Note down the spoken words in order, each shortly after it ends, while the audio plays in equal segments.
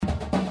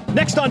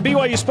Next on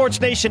BYU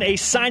Sports Nation, a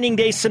signing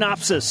day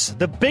synopsis.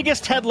 The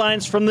biggest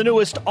headlines from the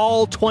newest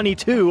All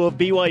 22 of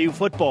BYU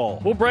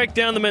football. We'll break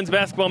down the men's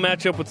basketball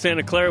matchup with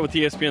Santa Clara with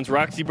ESPN's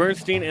Roxy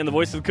Bernstein and the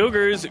voice of the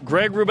Cougars,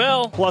 Greg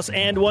Wrubell. Plus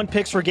and one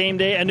picks for game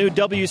day, a new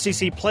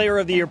WCC Player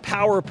of the Year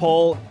power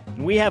poll.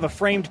 And we have a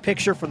framed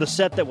picture for the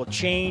set that will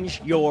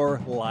change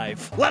your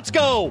life. Let's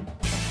go!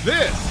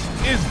 This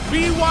is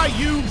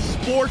BYU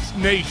Sports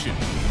Nation,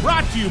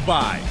 brought to you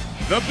by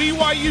the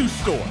BYU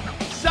Store.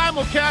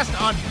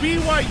 Simulcast on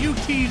BYU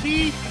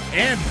TV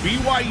and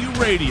BYU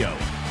Radio.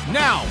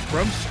 Now,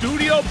 from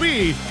Studio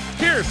B,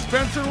 here's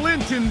Spencer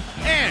Linton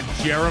and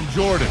Jarom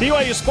Jordan.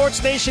 BYU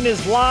Sports Nation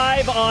is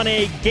live on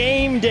a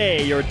game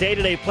day. Your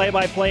day-to-day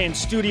play-by-play in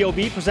Studio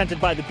B, presented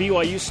by the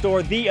BYU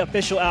Store, the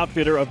official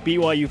outfitter of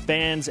BYU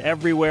fans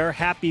everywhere.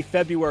 Happy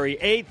February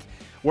 8th,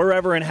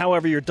 wherever and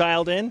however you're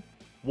dialed in.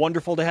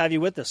 Wonderful to have you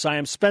with us. I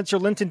am Spencer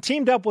Linton,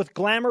 teamed up with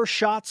Glamour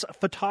Shots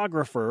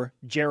photographer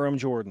Jarom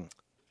Jordan.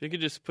 You could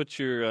just put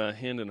your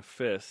hand in a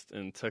fist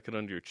and tuck it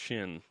under your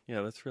chin.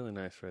 Yeah, that's really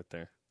nice right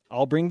there.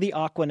 I'll bring the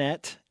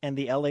Aquanet and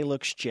the LA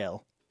Looks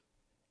gel.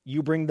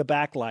 You bring the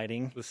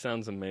backlighting. This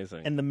sounds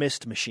amazing. And the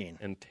mist machine.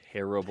 And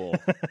terrible.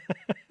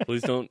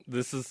 Please don't.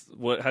 This is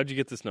what? How'd you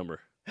get this number?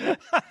 Do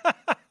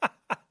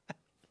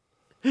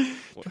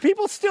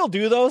people still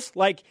do those?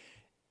 Like,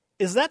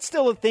 is that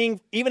still a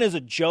thing, even as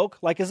a joke?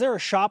 Like, is there a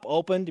shop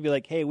open to be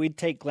like, hey, we'd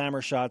take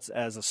Glamour Shots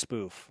as a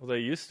spoof? Well, they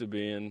used to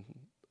be, and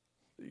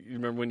you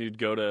remember when you'd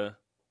go to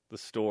the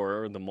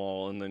store or the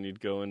mall, and then you'd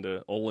go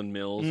into Olin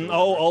Mills?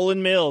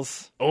 Olin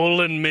Mills.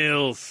 Olin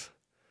Mills.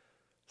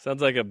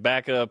 Sounds like a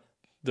backup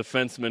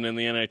defenseman in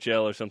the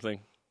NHL or something.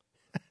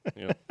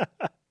 Yeah.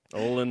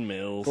 Olin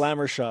Mills.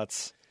 Glamour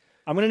Shots.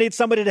 I'm going to need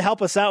somebody to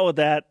help us out with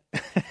that.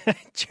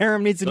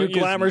 Jarom needs a new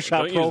Glamour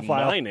Shot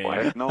profile. Use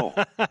my name. No.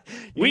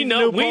 We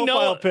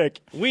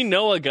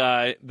know a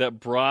guy that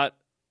brought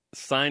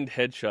signed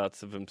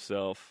headshots of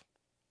himself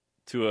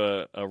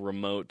to a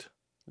remote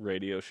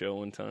radio show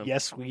one time.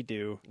 Yes, we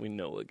do. We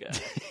know a guy.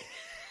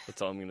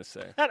 That's all I'm going to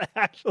say. That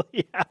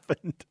actually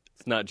happened.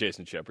 It's not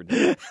Jason Shepard.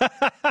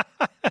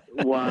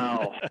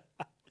 Wow.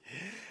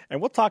 And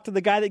we'll talk to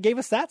the guy that gave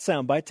us that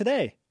soundbite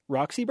today,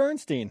 Roxy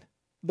Bernstein.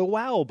 The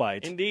wow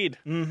bite. Indeed.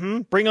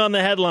 Mm-hmm. Bring on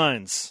the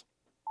headlines.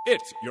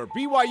 It's your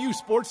BYU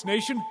Sports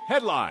Nation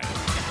headline.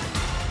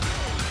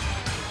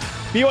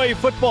 BYU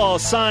Football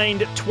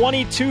signed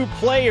 22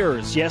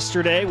 players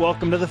yesterday.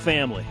 Welcome to the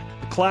family.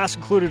 The class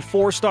included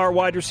four-star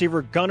wide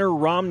receiver Gunnar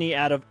Romney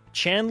out of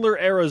Chandler,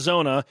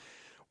 Arizona.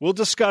 We'll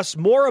discuss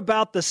more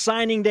about the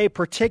signing day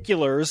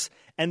particulars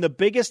and the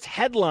biggest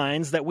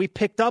headlines that we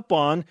picked up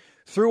on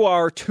through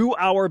our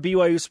 2-hour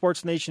BYU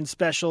Sports Nation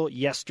special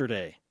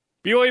yesterday.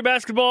 BYU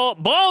basketball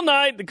ball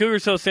night. The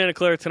Cougars host Santa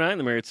Clara tonight in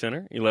the Marriott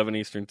Center, 11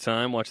 Eastern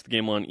time. Watch the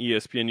game on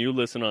ESPN. You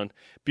listen on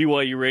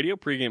BYU Radio,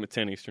 pregame at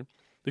 10 Eastern.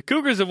 The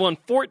Cougars have won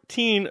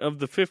 14 of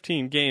the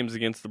 15 games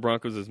against the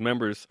Broncos as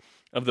members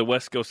of the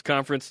West Coast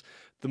Conference.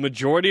 The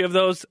majority of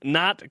those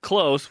not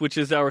close, which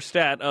is our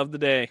stat of the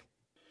day.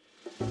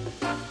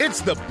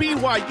 It's the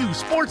BYU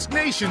Sports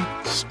Nation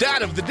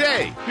stat of the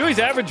day. BYU's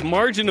average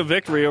margin of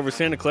victory over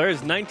Santa Clara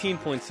is 19.6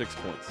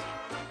 points.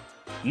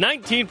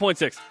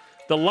 19.6.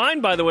 The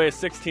line, by the way, is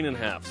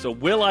 16.5. So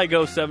will I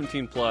go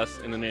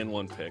 17-plus in an and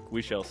one pick?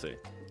 We shall see.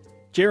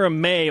 Jarom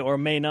may or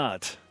may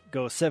not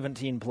go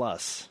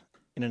 17-plus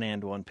in an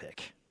and one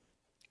pick.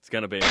 It's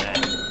going to be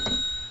an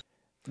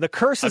The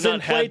curse is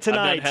in play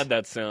tonight. I've not had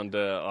that sound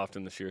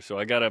often this year, so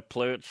I got to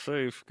play it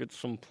safe, get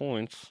some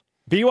points.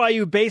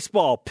 BYU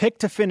baseball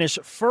picked to finish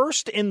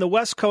first in the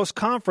West Coast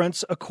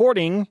Conference,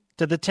 according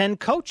to the 10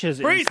 coaches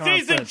in the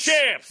conference. Preseason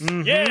champs!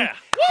 Mm-hmm. Yeah!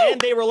 Woo!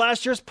 And they were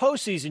last year's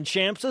postseason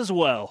champs as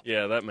well.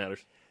 Yeah, that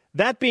matters.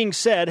 That being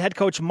said, head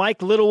coach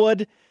Mike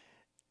Littlewood,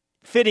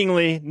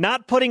 fittingly,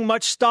 not putting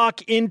much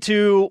stock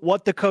into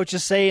what the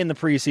coaches say in the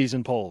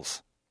preseason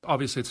polls.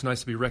 Obviously, it's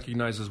nice to be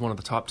recognized as one of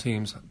the top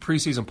teams.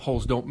 Preseason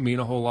polls don't mean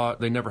a whole lot.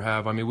 They never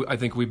have. I mean, I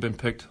think we've been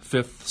picked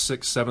 5th, 6th,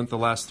 7th the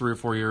last 3 or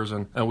 4 years,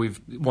 and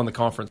we've won the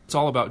conference. It's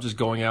all about just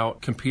going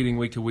out, competing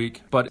week to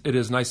week, but it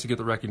is nice to get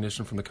the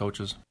recognition from the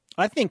coaches.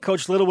 I think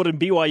Coach Littlewood and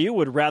BYU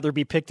would rather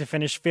be picked to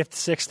finish 5th,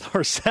 6th, or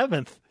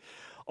 7th.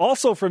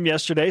 Also from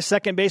yesterday,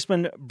 second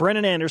baseman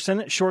Brennan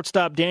Anderson,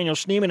 shortstop Daniel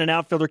Schneeman, and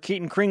outfielder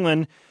Keaton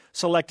Kringlen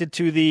selected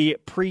to the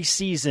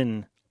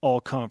preseason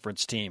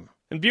all-conference team.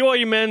 And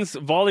BYU men's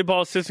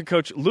volleyball assistant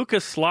coach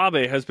Lucas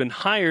Slabe has been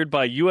hired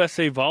by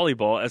USA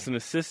Volleyball as an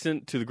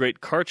assistant to the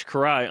great Karch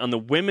Karai on the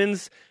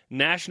women's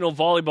national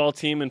volleyball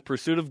team in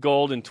pursuit of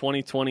gold in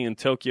 2020 in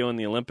Tokyo in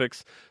the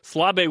Olympics.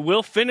 Slabe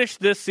will finish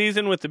this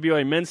season with the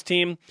BYU men's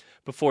team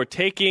before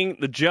taking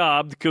the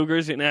job, the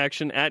Cougars, in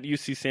action at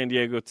UC San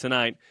Diego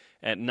tonight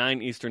at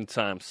 9 Eastern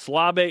time.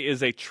 Slabe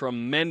is a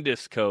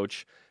tremendous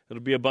coach.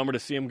 It'll be a bummer to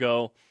see him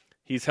go.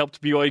 He's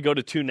helped BYU go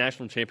to 2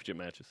 national championship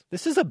matches.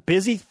 This is a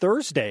busy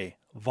Thursday.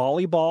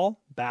 Volleyball,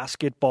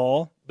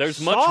 basketball,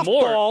 there's much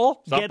more.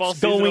 Softball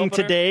gets going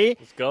today.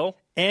 Let's go.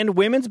 And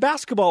women's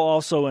basketball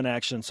also in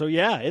action. So,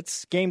 yeah,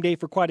 it's game day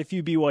for quite a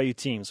few BYU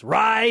teams.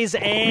 Rise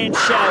and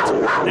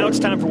shout. Now it's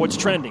time for what's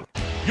trending.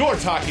 You're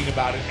talking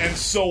about it, and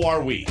so are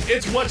we.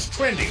 It's what's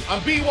trending on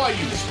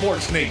BYU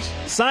Sports Nation.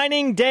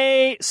 Signing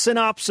day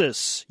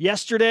synopsis.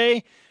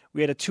 Yesterday,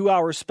 we had a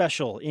 2-hour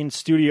special in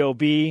Studio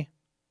B,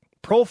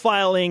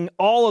 profiling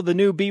all of the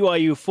new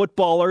BYU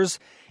footballers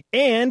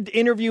and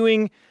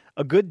interviewing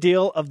a good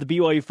deal of the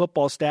BYU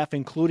football staff,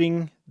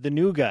 including the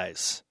new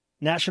guys.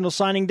 National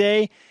Signing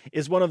Day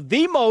is one of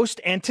the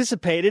most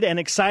anticipated and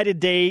exciting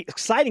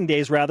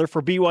days for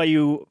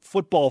BYU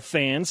football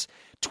fans.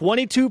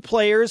 22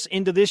 players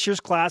into this year's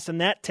class,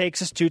 and that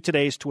takes us to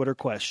today's Twitter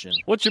question.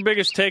 What's your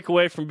biggest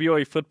takeaway from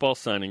BYU Football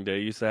Signing Day?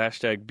 Use the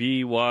hashtag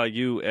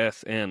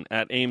BYUSN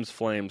at Ames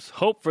Flames.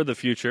 Hope for the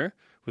future.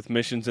 With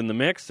missions in the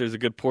mix, there's a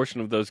good portion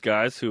of those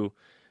guys who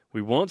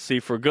we won't see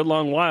for a good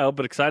long while,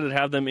 but excited to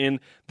have them in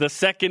the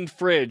second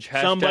fridge.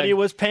 Hashtag somebody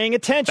was paying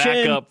attention.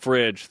 Backup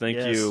fridge. Thank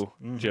yes. you,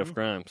 Jeff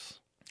Grimes.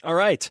 All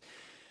right.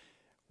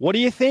 What do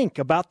you think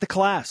about the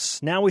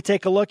class? Now we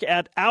take a look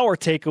at our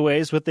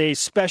takeaways with a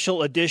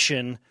special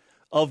edition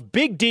of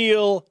Big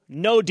Deal,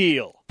 No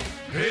Deal.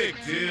 Big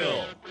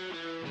deal.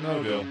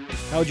 No deal.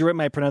 How would you rate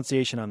my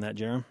pronunciation on that,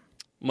 Jarom?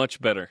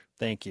 Much better.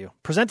 Thank you.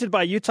 Presented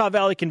by Utah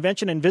Valley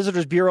Convention and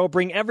Visitors Bureau.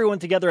 Bring everyone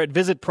together at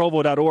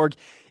visitprovo.org.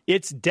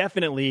 It's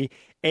definitely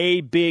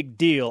a big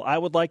deal. I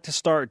would like to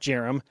start,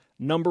 Jarom.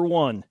 Number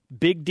 1,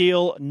 big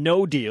deal,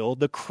 no deal.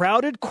 The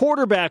crowded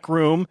quarterback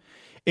room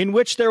in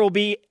which there will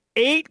be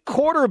 8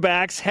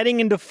 quarterbacks heading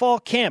into fall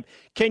camp.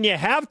 Can you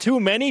have too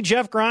many,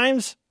 Jeff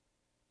Grimes?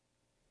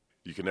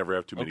 You can never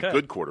have too many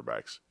good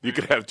quarterbacks. You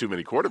can have too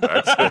many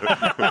quarterbacks,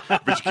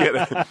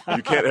 but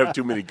you can't have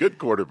too many good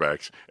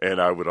quarterbacks.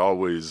 And I would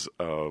always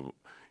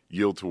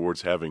yield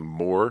towards having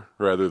more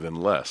rather than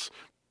less.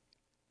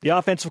 The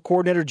offensive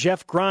coordinator,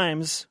 Jeff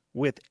Grimes,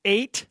 with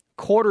 8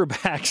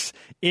 quarterbacks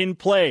in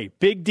play.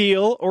 Big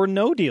deal or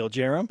no deal,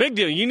 Jarom? Big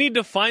deal. You need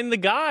to find the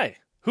guy.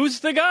 Who's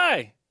the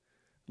guy?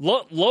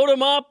 Load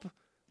him up,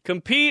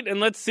 compete, and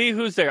let's see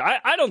who's there.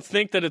 I don't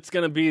think that it's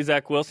going to be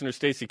Zach Wilson or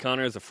Stacey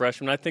Connor as a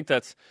freshman. I think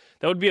that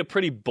would be a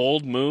pretty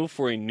bold move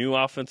for a new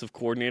offensive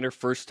coordinator,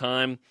 first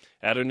time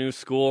at a new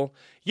school.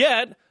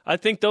 Yet, I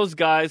think those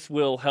guys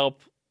will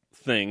help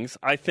things.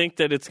 I think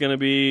that it's going to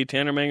be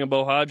Tanner Mangum,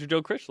 Bo Hodge, or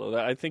Joe Critchlow.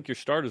 I think your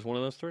start is one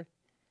of those 3.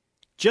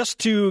 Just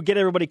to get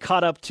everybody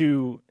caught up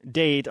to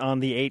date on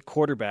the 8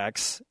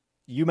 quarterbacks,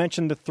 you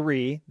mentioned the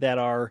 3 that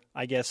are,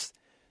 I guess,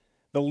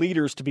 the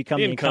leaders to become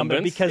the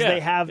incumbent because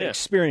they have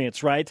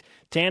experience, right?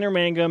 Tanner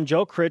Mangum,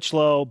 Joe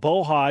Critchlow,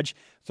 Bo Hodge,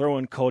 throw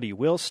in Cody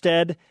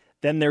Wilstead.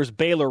 Then there's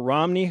Baylor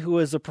Romney, who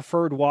is a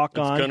preferred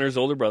walk-on. It's Gunner's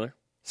older brother.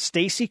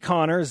 Stacey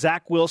Connor,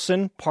 Zach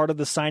Wilson, part of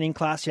the signing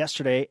class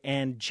yesterday,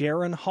 and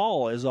Jaron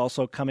Hall is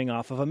also coming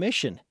off of a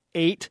mission.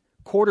 8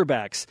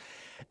 quarterbacks.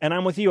 And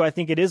I'm with you. I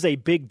think it is a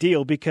big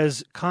deal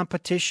because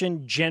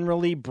competition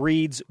generally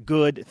breeds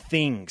good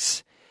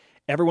things.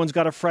 Everyone's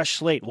got a fresh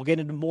slate. We'll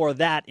get into more of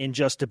that in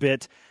just a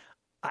bit.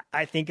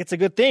 I think it's a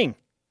good thing.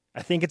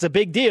 I think it's a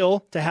big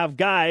deal to have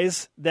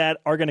guys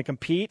that are going to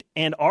compete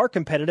and are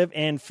competitive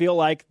and feel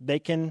like they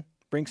can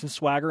bring some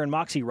swagger and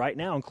moxie right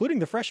now, including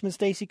the freshman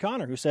Stacey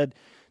Connor, who said,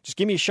 just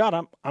give me a shot.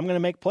 I'm going to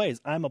make plays.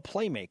 I'm a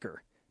playmaker.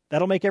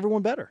 That'll make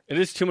everyone better. It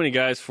is too many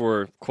guys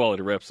for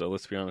quality reps, though,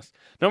 let's be honest.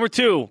 Number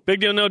 2, big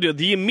deal, no deal.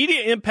 The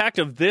immediate impact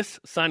of this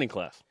signing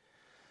class.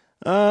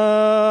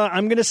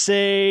 I'm going to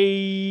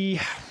say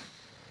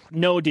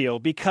no deal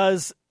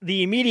because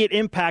the immediate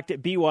impact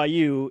at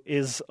BYU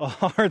is a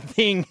hard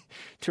thing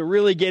to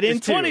really get into.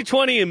 Is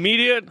 2020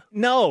 immediate?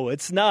 No,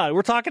 it's not.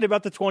 We're talking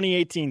about the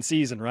 2018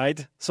 season,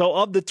 right? So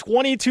of the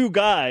 22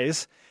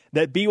 guys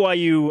that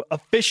BYU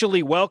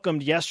officially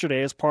welcomed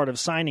yesterday as part of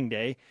signing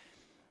day,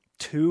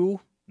 2,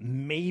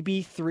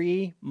 maybe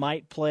 3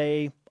 might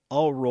play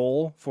a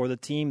role for the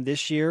team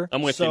this year.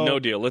 I'm with you. No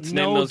deal. Let's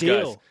name those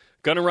guys.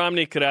 Gunnar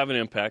Romney could have an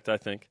impact, I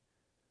think.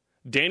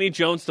 Danny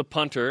Jones, the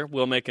punter,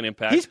 will make an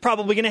impact. He's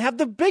probably going to have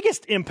the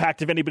biggest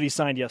impact of anybody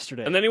signed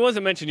yesterday. And then he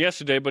wasn't mentioned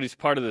yesterday, but he's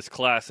part of this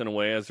class in a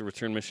way as a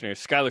return missionary.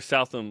 Skylar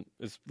Southam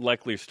is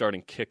likely a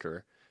starting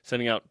kicker,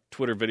 sending out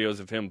Twitter videos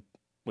of him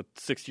with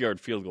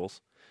 60-yard field goals.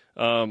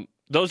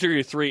 Those are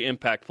your 3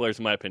 impact players,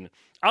 in my opinion.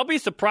 I'll be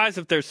surprised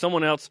if there's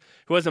someone else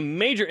who has a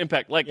major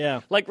impact.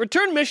 Like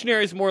return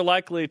missionary is more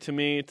likely to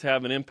me to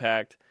have an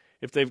impact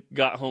if they've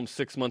got home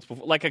 6 months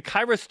before. Like a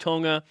Kairos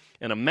Tonga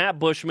and a Matt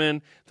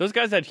Bushman. Those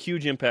guys had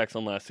huge impacts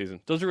on last season.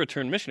 Those are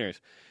return missionaries.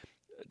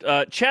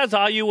 Chaz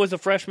Ayu was a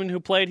freshman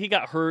who played. He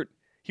got hurt.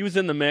 He was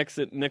in the mix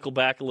at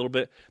nickelback a little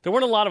bit. There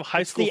weren't a lot of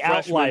high school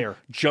freshmen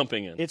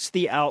jumping in. It's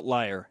the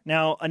outlier.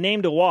 Now, a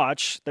name to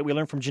watch that we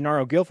learned from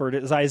Gennaro Guilford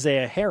is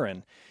Isaiah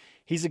Herron.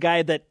 He's a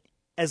guy that,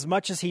 as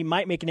much as he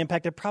might make an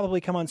impact, it'd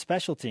probably come on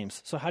special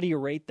teams. So how do you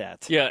rate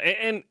that? Yeah,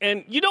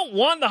 and you don't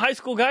want the high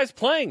school guys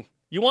playing.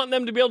 You want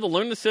them to be able to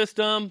learn the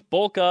system,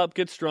 bulk up,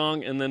 get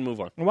strong, and then move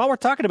on. And while we're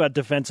talking about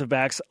defensive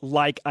backs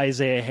like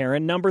Isaiah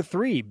Herron, number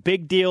 3,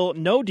 big deal,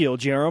 no deal,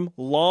 Jarom.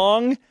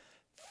 Long,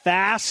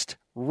 fast,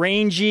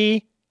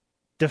 rangy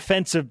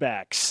defensive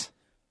backs.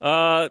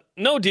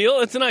 No deal.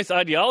 It's a nice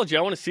ideology.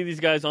 I want to see these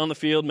guys on the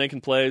field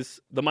making plays.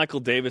 The Michael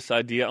Davis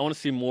idea. I want to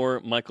see more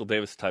Michael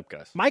Davis type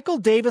guys. Michael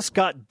Davis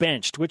got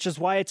benched, which is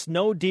why it's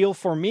no deal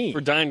for me.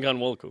 For Diane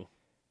Gonwolku.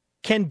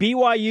 Can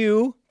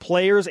BYU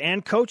players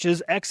and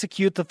coaches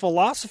execute the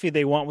philosophy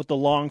they want with the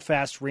long,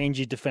 fast,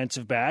 rangy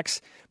defensive backs?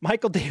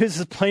 Michael Davis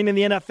is playing in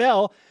the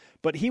NFL,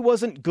 but he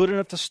wasn't good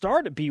enough to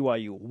start at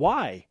BYU.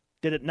 Why?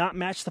 Did it not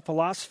match the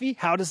philosophy?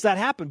 How does that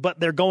happen? But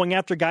they're going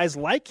after guys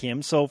like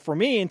him. So for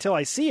me, until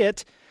I see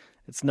it,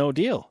 it's no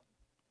deal.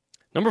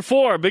 Number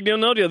 4, big deal,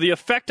 no deal. The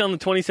effect on the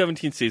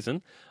 2017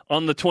 season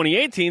on the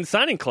 2018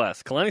 signing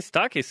class. Kalani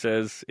Sitake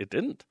says it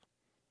didn't.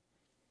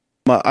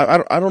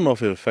 I don't know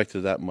if it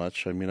affected that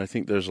much. I mean, I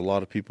think there's a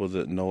lot of people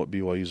that know what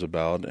BYU's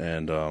about,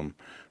 and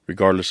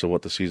regardless of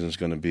what the season's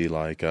going to be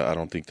like, I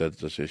don't think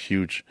that's a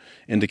huge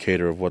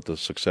indicator of what the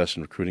success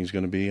in recruiting is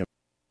going to be.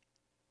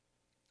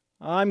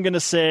 I'm going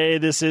to say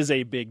this is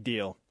a big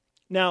deal.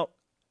 Now,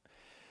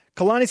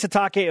 Kalani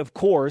Sitake, of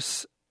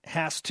course,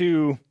 has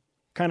to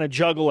kind of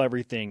juggle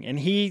everything, and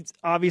he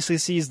obviously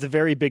sees the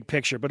very big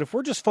picture. But if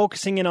we're just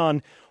focusing in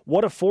on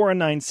what a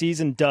 4-9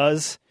 season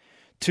does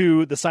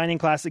to the signing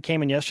class that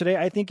came in yesterday,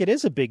 I think it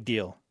is a big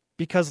deal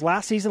because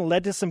last season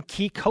led to some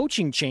key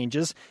coaching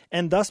changes,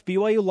 and thus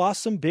BYU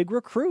lost some big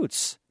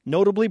recruits,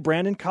 notably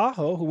Brandon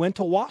Cajo, who went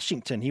to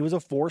Washington. He was a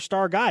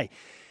 4-star guy.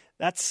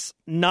 That's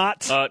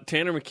not...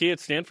 Tanner McKee at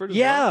Stanford as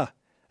yeah. well?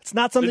 It's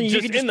not something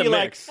you can just be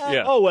mix. like,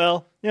 yeah. oh,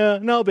 well, yeah,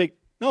 no big...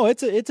 No,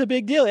 it's a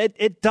big deal.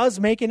 It does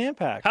make an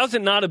impact. How's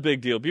it not a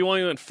big deal?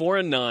 BYU went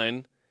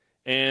 4-9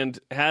 and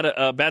had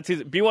a bad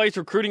season. BYU's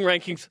recruiting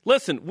rankings.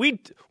 Listen,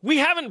 we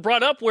haven't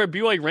brought up where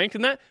BYU ranked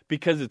in that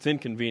because it's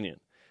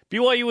inconvenient.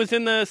 BYU was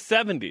in the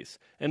 70s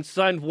and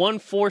signed 1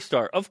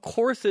 4-star. Of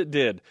course it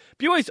did.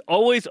 BYU's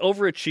always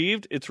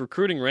overachieved its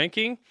recruiting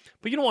ranking,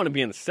 but you don't want to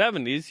be in the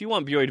 70s. You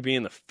want BYU to be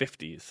in the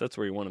 50s. That's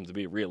where you want them to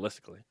be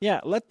realistically. Yeah,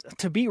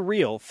 to be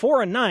real,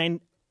 4-9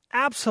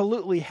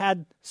 absolutely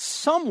had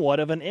somewhat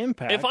of an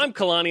impact. If I'm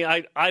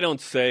Kalani, I don't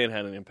say it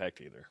had an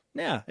impact either.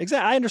 Yeah,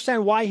 exactly. I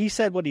understand why he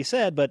said what he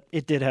said, but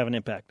it did have an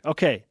impact.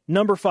 Okay,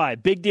 number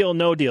 5, big deal,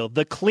 no deal.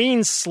 The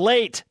clean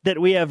slate that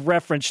we have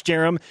referenced,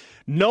 Jarom.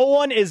 No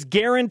one is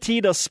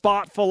guaranteed a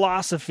spot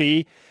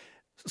philosophy,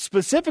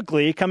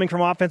 specifically coming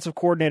from offensive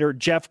coordinator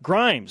Jeff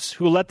Grimes,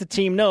 who let the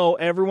team know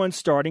everyone's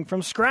starting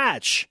from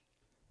scratch.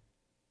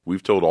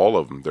 We've told all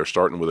of them they're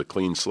starting with a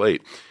clean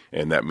slate,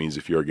 and that means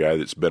if you're a guy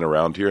that's been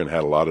around here and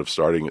had a lot of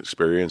starting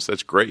experience,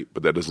 that's great,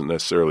 but that doesn't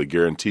necessarily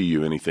guarantee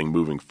you anything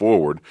moving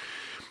forward.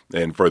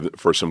 And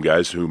for some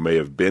guys who may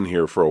have been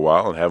here for a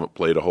while and haven't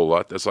played a whole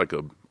lot, that's like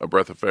a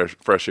breath of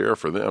fresh air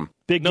for them.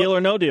 Big deal or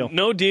no deal?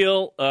 No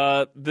deal.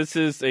 This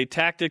is a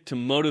tactic to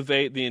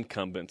motivate the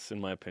incumbents,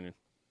 in my opinion.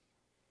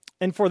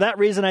 And for that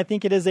reason, I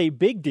think it is a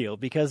big deal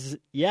because,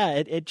 yeah,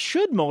 it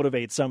should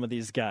motivate some of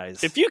these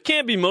guys. If you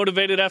can't be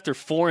motivated after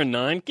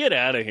 4-9, get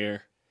out of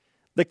here.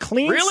 The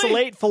clean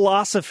slate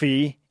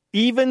philosophy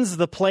evens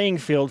the playing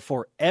field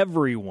for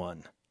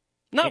everyone.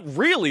 Not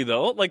really,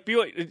 though. Like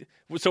BYU,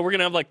 so we're going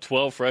to have like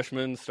 12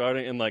 freshmen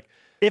starting and like...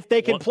 If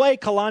they can play,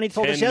 Kalani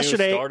told us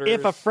yesterday,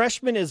 if a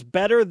freshman is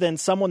better than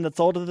someone that's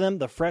older than them,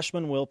 the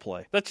freshman will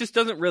play. That just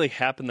doesn't really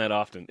happen that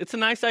often. It's a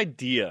nice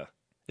idea.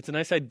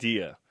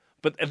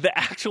 But the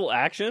actual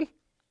action,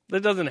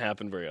 that doesn't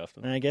happen very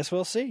often. I guess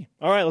we'll see.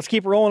 All right, let's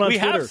keep rolling on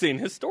Twitter. We have seen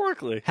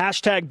historically.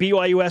 Hashtag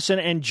BYUSN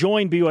and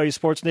join BYU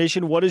Sports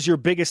Nation. What is your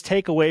biggest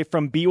takeaway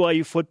from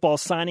BYU Football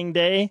Signing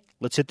Day?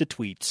 Let's hit the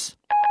tweets.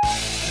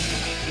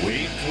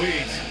 Tweet.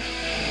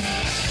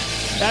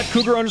 At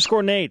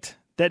Cougar_Nate,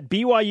 that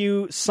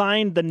BYU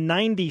signed the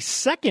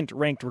 92nd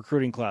ranked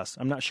recruiting class.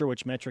 I'm not sure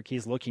which metric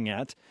he's looking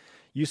at.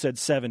 You said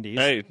 70s.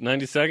 Hey,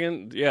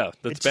 92nd? Yeah,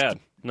 that's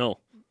bad. No.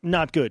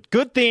 Not good.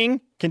 Good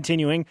thing,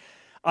 continuing,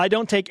 I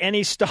don't take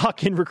any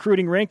stock in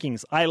recruiting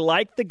rankings. I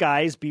like the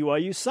guys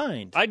BYU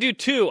signed. I do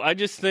too. I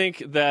just think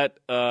that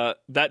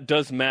that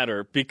does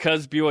matter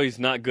because BYU's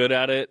not good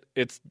at it.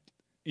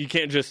 You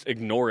can't just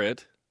ignore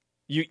it.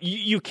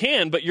 You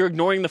can, but you're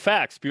ignoring the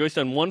facts. BYU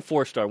signed 1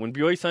 4-star. When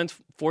BYU signs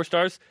 4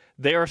 stars,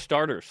 they are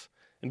starters.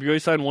 And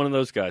BYU signed one of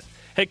those guys.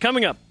 Hey,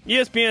 coming up,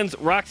 ESPN's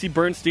Roxy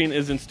Bernstein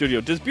is in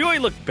studio. Does BYU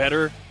look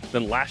better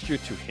than last year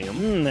to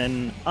him?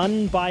 An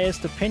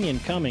unbiased opinion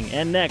coming.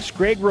 And next,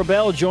 Greg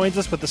Wrubell joins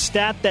us with a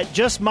stat that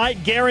just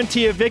might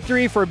guarantee a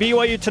victory for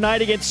BYU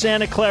tonight against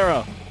Santa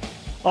Clara.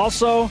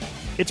 Also,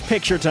 it's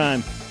picture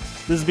time.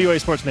 This is BYU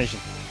Sports Nation.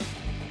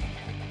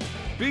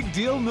 Big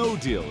Deal No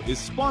Deal is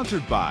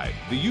sponsored by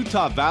the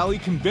Utah Valley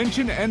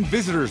Convention and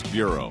Visitors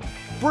Bureau.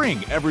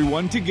 Bring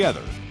everyone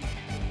together.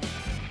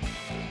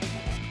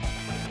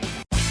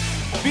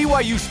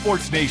 BYU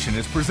Sports Nation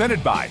is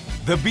presented by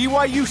the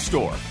BYU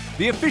Store,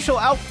 the official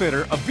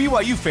outfitter of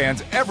BYU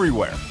fans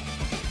everywhere.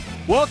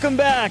 Welcome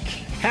back.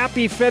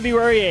 Happy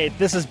February 8th.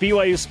 This is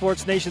BYU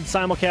Sports Nation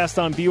simulcast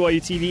on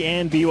BYU TV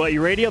and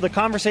BYU Radio. The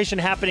conversation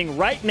happening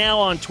right now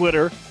on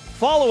Twitter.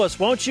 Follow us,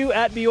 won't you,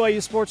 at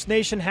BYU Sports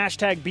Nation,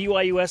 hashtag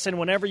BYUSN,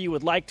 whenever you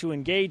would like to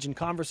engage in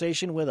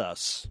conversation with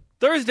us.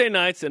 Thursday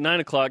nights at 9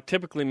 o'clock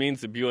typically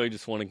means that BYU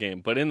just won a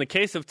game. But in the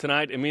case of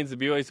tonight, it means that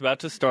BYU is about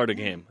to start a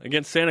game.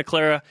 Against Santa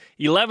Clara,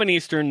 11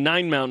 Eastern,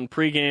 9 Mountain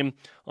pregame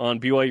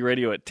on BYU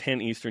Radio at 10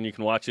 Eastern. You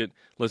can watch it,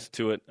 listen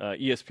to it,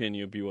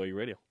 ESPNU, BYU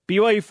Radio.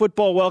 BYU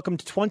Football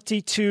welcomed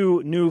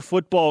 22 new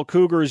football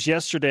Cougars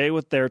yesterday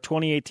with their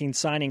 2018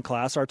 signing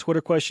class. Our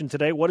Twitter question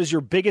today, what is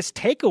your biggest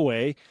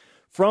takeaway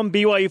from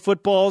BYU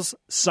Football's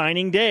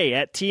signing day?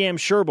 At TM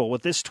Sherbill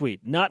with this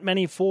tweet. Not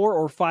many 4-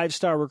 or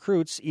 5-star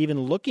recruits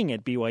even looking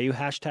at BYU.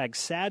 Hashtag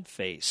sad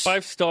face.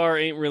 5-star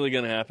ain't really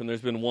going to happen.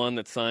 There's been one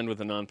that signed with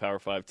a non-Power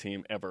 5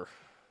 team ever.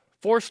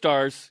 4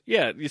 stars,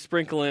 yeah, you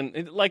sprinkle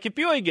in. Like if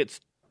BYU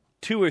gets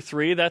 2 or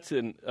 3, that's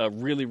a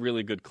really,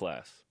 really good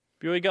class.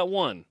 BYU got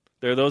 1.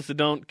 There are those that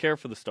don't care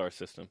for the star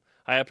system.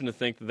 I happen to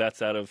think that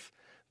that's out of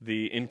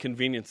the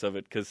inconvenience of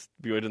it because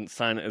BYU didn't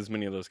sign as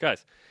many of those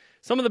guys.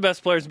 Some of the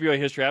best players in BYU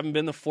history haven't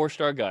been the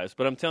 4-star guys,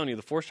 but I'm telling you,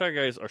 the 4-star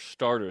guys are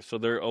starters, so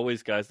they're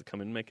always guys that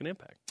come in and make an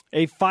impact.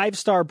 A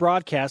 5-star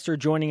broadcaster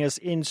joining us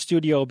in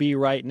Studio B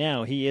right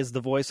now. He is the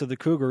voice of the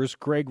Cougars,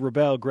 Greg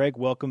Wrubell. Greg,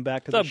 welcome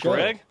back to the show. What's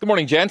up, Greg? Good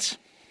morning, gents.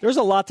 There's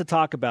a lot to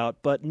talk about,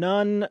 but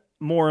none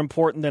more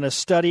important than a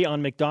study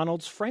on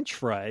McDonald's French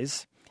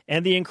fries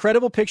and the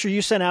incredible picture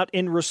you sent out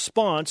in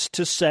response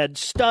to said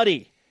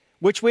study,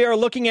 which we are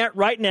looking at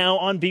right now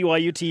on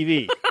BYU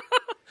TV.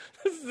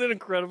 This is an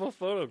incredible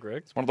photo,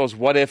 Greg. It's one of those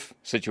what-if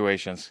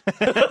situations.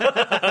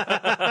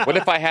 What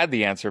if I had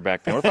the answer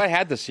back then? What if I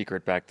had the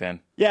secret back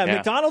then? Yeah,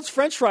 McDonald's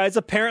French fries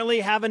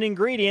apparently have an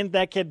ingredient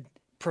that could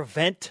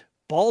prevent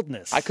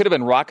baldness. I could have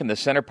been rocking the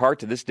center part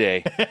to this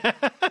day.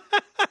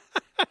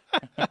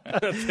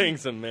 That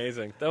thing's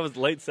amazing. That was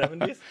late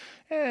 70s?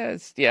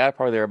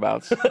 Probably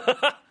thereabouts.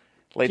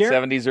 Late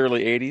 70s,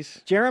 early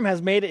 80s. Jarom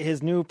has made it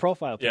his new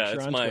profile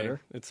picture on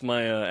Twitter. It's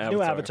my avatar.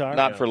 New avatar.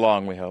 Not for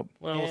long, we hope.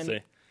 Well, we'll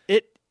see.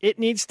 It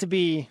needs to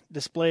be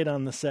displayed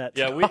on the set.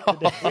 Yeah,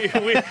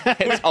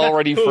 it's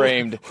already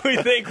framed. We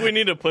think we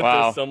need to put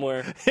this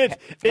somewhere.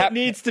 It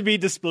needs to be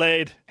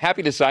displayed.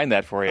 Happy to sign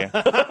that for you.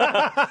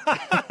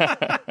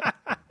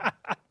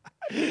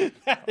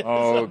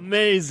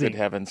 Amazing. Good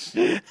heavens.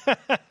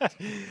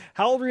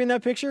 How old were you in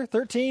that picture?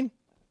 13?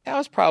 I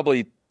was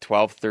probably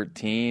 12,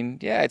 13.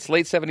 Yeah, it's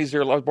late 70s.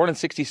 I was born in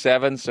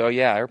 67, so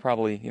yeah, I was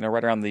probably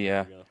right around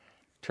the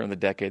turn of the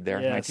decade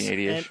there, yes.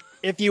 1980-ish. And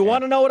if you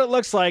want to know what it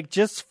looks like,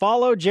 just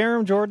follow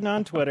Jarom Jordan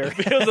on Twitter.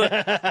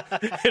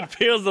 It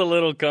feels a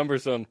little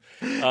cumbersome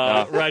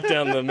right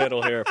down the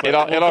middle here. It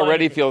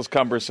already feels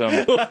cumbersome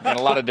in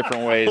a lot of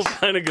different ways. We'll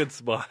find a good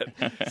spot.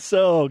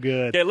 So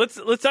good. Okay,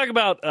 let's talk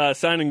about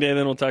signing day,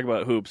 then we'll talk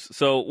about hoops.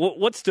 So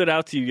what stood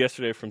out to you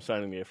yesterday from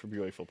signing day for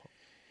BYU football?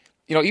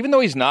 Even though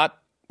he's not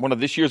one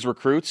of this year's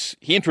recruits,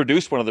 he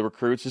introduced one of the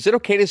recruits. Is it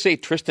okay to say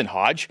Tristan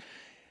Hodge?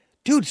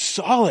 Dude,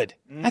 solid.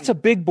 That's a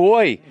big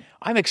boy.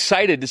 I'm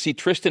excited to see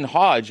Tristan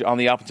Hodge on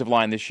the offensive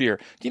line this year.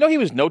 Do you know he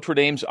was Notre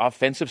Dame's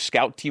offensive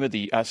scout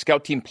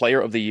team player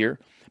of the year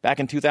back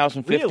in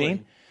 2015?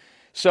 Really?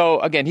 So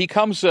again, he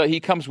comes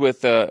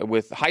with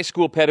high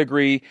school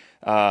pedigree,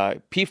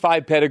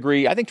 P5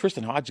 pedigree. I think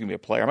Tristan Hodge is going to be a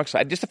player. I'm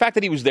excited. Just the fact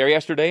that he was there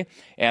yesterday,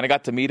 and I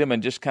got to meet him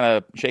and just kind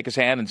of shake his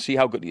hand and see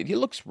how good he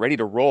looks, ready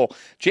to roll.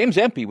 James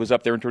Empey was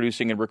up there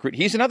introducing and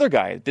recruiting. He's another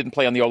guy that didn't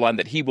play on the O-line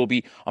that he will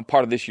be on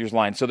part of this year's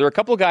line. So there are a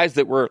couple of guys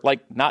that were like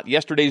not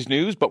yesterday's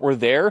news, but were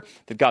there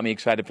that got me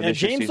excited for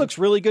this year's season. James looks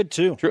really good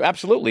too. True,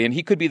 absolutely, and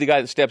he could be the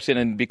guy that steps in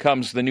and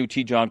becomes the new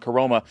T-John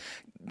Karoma.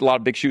 A lot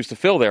of big shoes to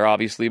fill there,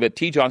 obviously, but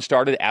T-John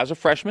started as a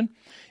freshman,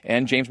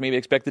 and James may be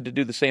expected to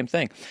do the same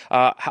thing.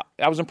 I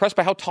was impressed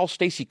by how tall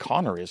Stacey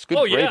Connor is. Good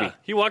gravy. Yeah.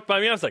 He walked by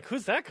me. I was like,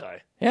 who's that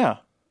guy? Yeah.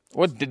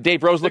 What did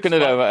Dave Rose looking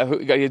at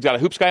he's got a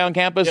hoops guy on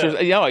campus?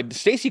 Yeah.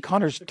 Stacey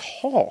Connor's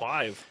tall.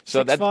 6'5".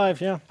 So 6'5",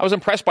 yeah. I was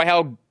impressed by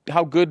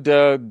how good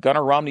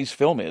Gunnar Romney's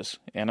film is,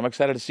 and I'm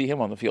excited to see him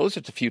on the field. There's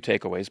just a few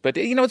takeaways, but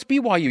it's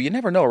BYU. You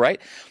never know,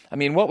 right? I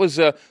mean,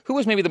 who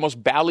was maybe the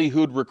most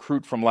ballyhooed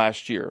recruit from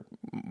last year?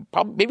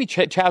 Probably maybe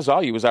Chaz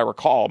Ayu, as I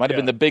recall, might have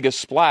been the biggest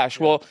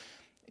splash. Yeah. Well,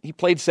 he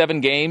played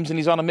 7 games, and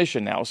he's on a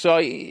mission now. So,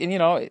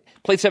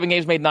 played 7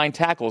 games, made 9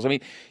 tackles. I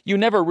mean, you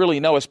never really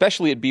know,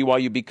 especially at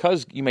BYU,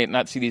 because you may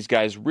not see these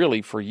guys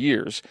really for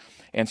years.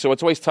 And so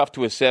it's always tough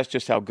to assess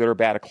just how good or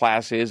bad a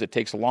class is. It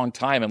takes a long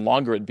time and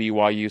longer at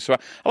BYU. So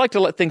I like to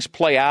let things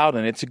play out,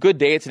 and it's a good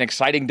day. It's an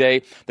exciting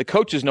day. The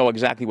coaches know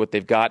exactly what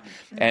they've got,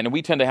 and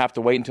we tend to have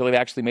to wait until they've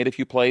actually made a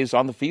few plays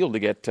on the field to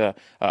get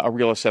a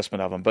real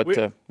assessment of them. But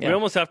we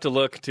almost have to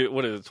look to,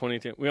 what is it,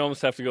 2010? We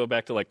almost have to go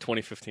back to like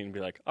 2015 and be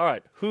like, all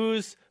right,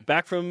 who's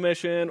back from a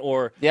mission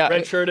or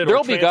redshirted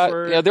or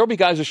transferred? There'll be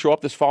guys who show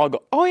up this fall and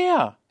go, oh,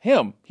 yeah.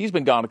 Him. He's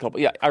been gone a couple.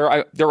 Yeah,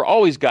 there are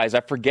always guys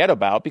I forget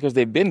about because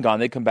they've been gone.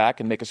 They come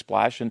back and make a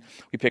splash, and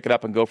we pick it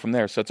up and go from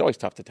there. So it's always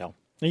tough to tell.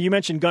 Now, you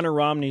mentioned Gunnar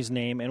Romney's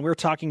name, and we're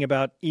talking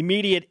about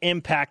immediate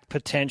impact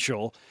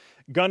potential.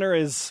 Gunnar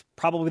is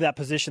probably that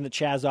position that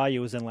Chaz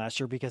Ayu was in last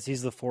year because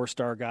he's the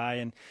 4-star guy,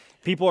 and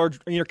people are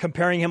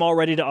comparing him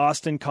already to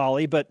Austin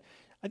Collie. But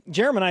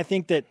Jeremy, I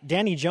think that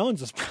Danny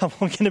Jones is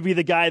probably going to be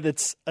the guy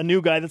that's a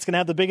new guy that's going to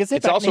have the biggest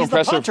impact. It's also He's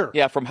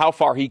impressive, from how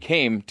far he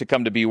came to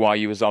come to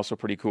BYU is also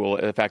pretty cool.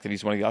 The fact that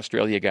he's one of the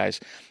Australia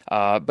guys.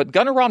 But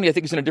Gunnar Romney, I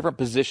think, is in a different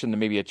position than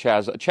maybe a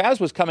Chaz. Chaz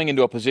was coming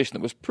into a position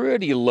that was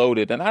pretty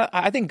loaded, and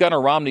I think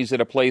Gunnar Romney's at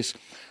a place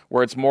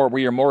where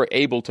you're more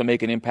able to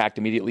make an impact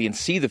immediately and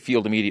see the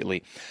field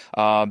immediately.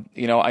 I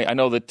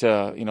know that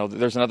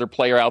there's another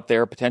player out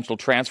there, a potential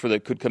transfer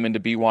that could come into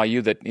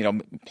BYU that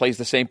plays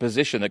the same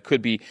position, that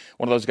could be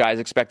one of those guys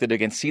expected to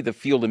again see the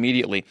field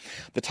immediately.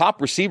 The top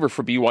receiver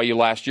for BYU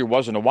last year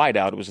wasn't a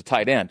wideout; it was a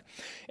tight end.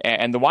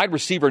 And the wide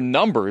receiver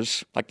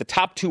numbers, like the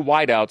top two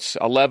wideouts,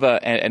 Aleva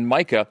and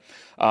Micah,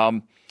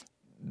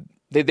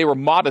 They were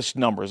modest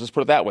numbers, let's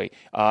put it that way.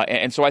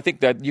 And so I think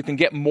that you can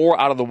get more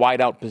out of the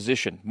wideout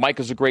position.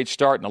 Micah's a great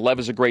start, and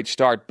Aleva's a great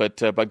start, but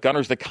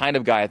Gunnar's the kind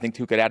of guy I think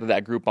who could add to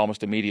that group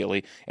almost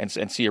immediately and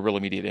see a real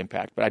immediate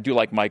impact. But I do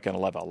like Micah and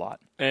Aleva a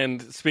lot.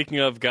 And speaking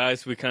of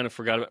guys we kind of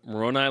forgot about,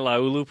 Moroni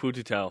Laulu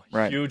Pututau,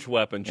 right. Huge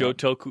weapon. Joe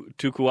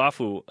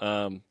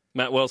Tukuafu,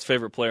 Matt Wells'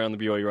 favorite player on the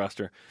BYU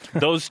roster.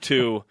 Those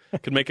two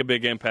could make a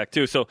big impact,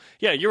 too. So,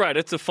 yeah, you're right.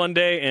 It's a fun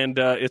day, and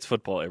it's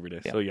football every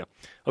day. Yeah. So, yeah.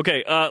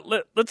 Okay,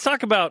 let's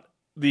talk about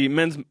the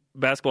men's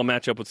basketball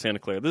matchup with Santa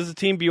Clara. This is a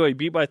team BYU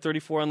beat by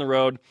 34 on the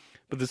road,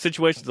 but the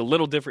situation's a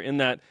little different in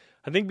that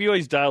I think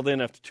BYU's dialed in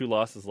after 2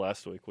 losses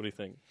last week. What do you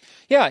think?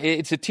 Yeah,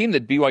 it's a team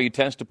that BYU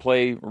tends to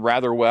play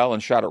rather well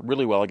and shot it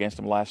really well against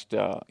them last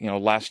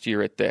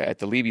year at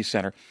the Levy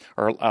Center,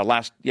 or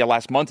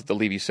last month at the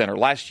Levy Center.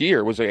 Last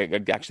year was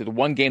actually the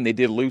one game they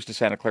did lose to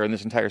Santa Clara in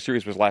this entire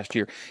series was last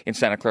year in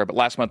Santa Clara, but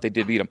last month they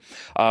did beat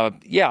them.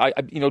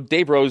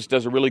 Dave Rose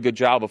does a really good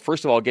job of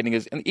first of all getting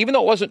and even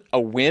though it wasn't a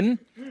win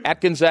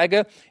at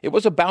Gonzaga, it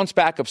was a bounce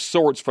back of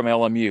sorts from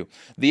LMU.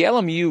 The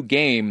LMU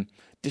game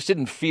just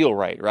didn't feel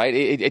right?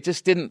 It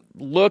just didn't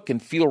look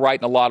and feel right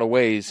in a lot of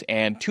ways.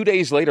 And 2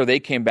 days later, they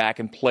came back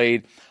and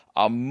played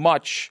a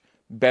much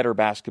better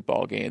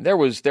basketball game. There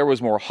was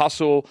more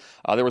hustle.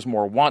 There was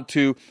more want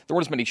to. There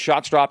weren't as many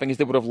shots dropping as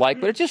they would have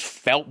liked, but it just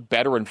felt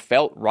better and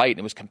felt right.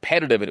 It was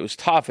competitive and it was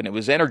tough and it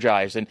was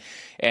energized.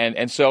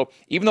 And so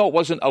even though it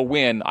wasn't a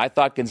win, I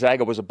thought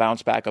Gonzaga was a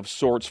bounce back of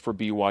sorts for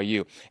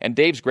BYU. And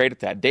Dave's great at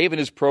that. Dave and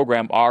his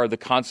program are the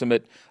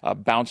consummate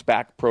bounce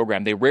back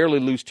program. They rarely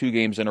lose 2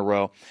 games in a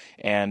row.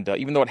 And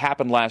even though it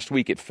happened last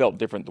week, it felt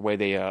different the way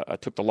they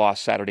took the loss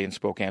Saturday in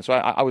Spokane. So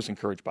I was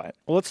encouraged by it.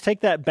 Well, let's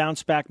take that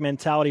bounce back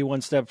mentality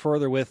one step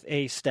further with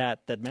a stat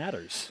that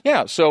matters.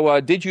 Yeah, so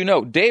did you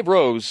know Dave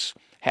Rose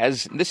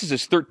this is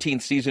his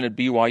 13th season at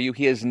BYU.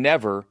 He has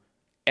never,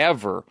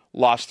 ever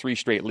lost 3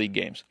 straight league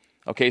games.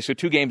 Okay, so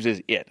 2 games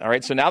is it. All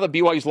right, so now that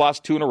BYU's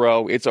lost 2 in a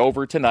row, it's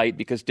over tonight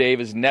because Dave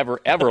has never,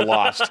 ever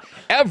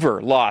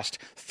lost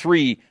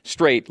 3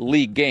 straight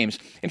league games.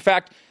 In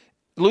fact,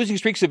 losing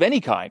streaks of any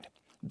kind,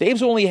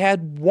 Dave's only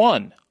had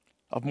 1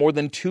 of more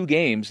than 2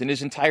 games in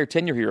his entire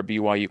tenure here at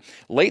BYU.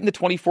 Late in the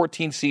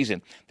 2014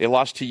 season, they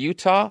lost to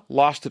Utah,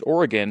 lost at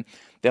Oregon,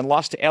 then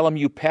lost to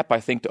LMU Pep, I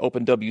think, to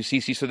open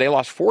WCC. So they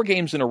lost 4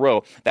 games in a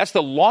row. That's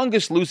the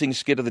longest losing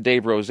skid of the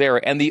Dave Rose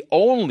era and the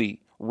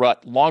only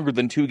rut longer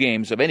than 2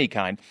 games of any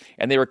kind,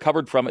 and they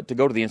recovered from it to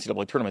go to the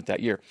NCAA tournament that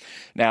year.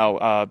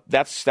 Now,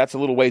 that's a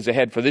little ways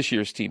ahead for this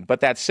year's team. But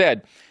that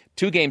said,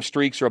 2-game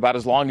streaks are about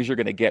as long as you're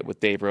going to get with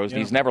Dave Rose,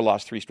 and he's never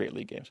lost 3 straight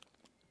league games.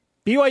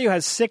 BYU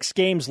has 6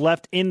 games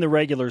left in the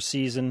regular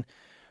season.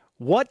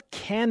 What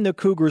can the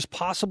Cougars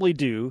possibly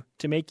do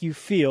to make you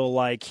feel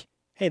like,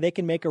 hey, they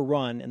can make a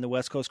run in the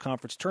West Coast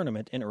Conference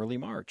tournament in early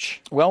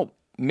March? Well,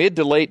 mid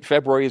to late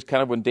February is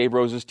kind of when Dave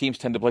Rose's teams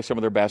tend to play some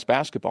of their best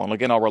basketball. And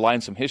again, I'll rely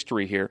on some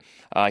history here.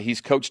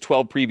 He's coached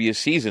 12 previous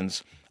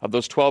seasons. Of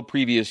those 12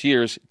 previous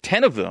years,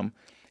 10 of them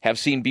have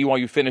seen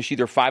BYU finish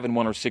either 5-1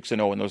 or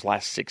 6-0 in those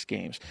last 6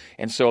 games.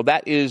 And so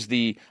that is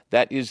the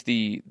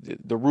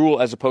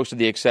rule as opposed to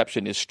the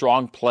exception is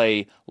strong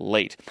play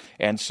late.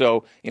 And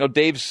so,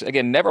 Dave's,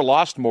 again, never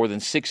lost more than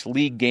 6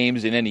 league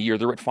games in any year.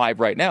 They're at 5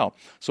 right now.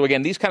 So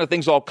again, these kind of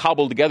things all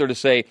cobbled together to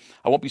say,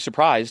 I won't be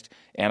surprised,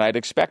 and I'd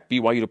expect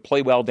BYU to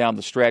play well down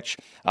the stretch,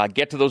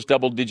 get to those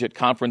double-digit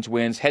conference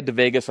wins, head to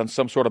Vegas on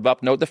some sort of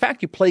up note. The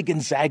fact you play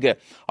Gonzaga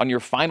on your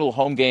final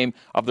home game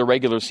of the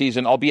regular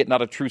season, albeit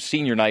not a true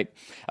senior night,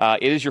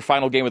 it is your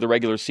final game of the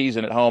regular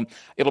season at home.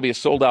 It'll be a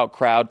sold-out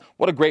crowd.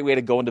 What a great way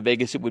to go into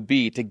Vegas it would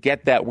be to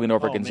get that win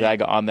over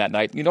Gonzaga on that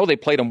night. They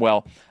played them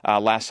well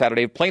last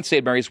Saturday. Playing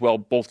St. Mary's well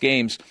both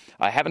games.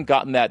 Haven't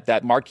gotten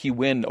that marquee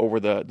win over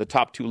the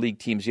top 2 league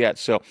teams yet.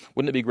 So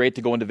wouldn't it be great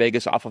to go into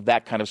Vegas off of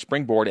that kind of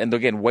springboard? And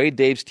again, way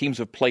Dave's teams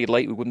have played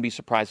late. We wouldn't be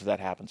surprised if that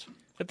happens.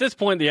 At this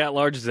point, the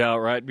at-large is out,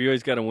 right?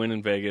 BYU's got to win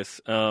in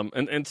Vegas.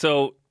 And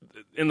so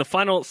in the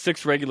final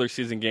 6 regular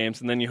season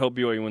games, and then you hope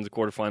BYU wins a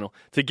quarterfinal,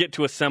 to get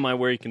to a semi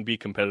where you can be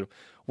competitive.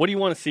 What do you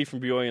want to see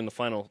from BYU in the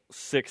final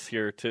 6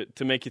 here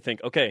to make you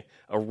think, okay,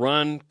 a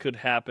run could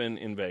happen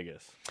in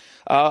Vegas?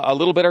 A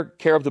little better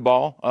care of the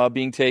ball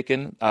being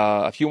taken,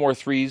 a few more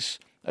threes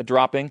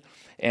dropping.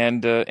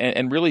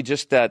 and really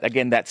just that,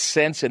 again, that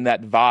sense and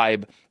that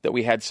vibe that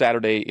we had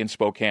Saturday in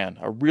Spokane,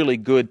 a really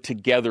good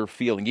together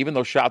feeling. Even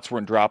though shots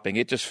weren't dropping,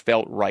 it just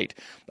felt right,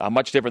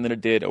 much different than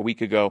it did a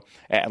week ago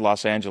at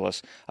Los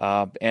Angeles.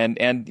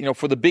 And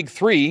for the big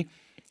three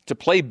to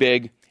play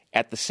big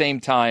at the same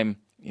time,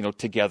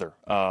 together,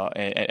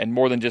 and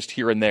more than just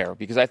here and there,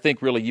 because I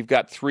think really you've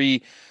got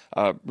three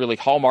really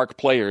hallmark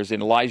players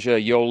in Elijah,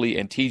 Yoli,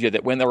 and TJ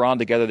that when they're on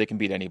together, they can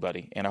beat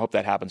anybody, and I hope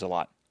that happens a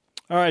lot.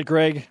 All right,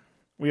 Greg,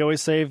 we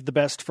always save the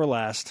best for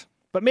last,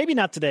 but maybe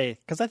not today,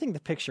 because I think the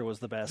picture was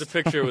the best. The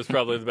picture was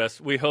probably the best.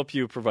 We hope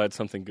you provide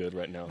something good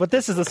right now. But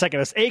this is the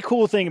second best. A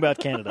cool thing about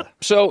Canada.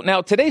 So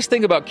now today's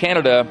thing about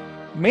Canada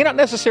may not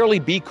necessarily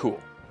be cool.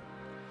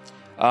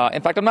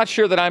 In fact, I'm not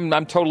sure that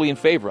I'm totally in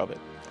favor of it.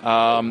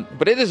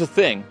 But it is a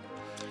thing.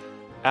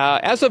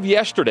 As of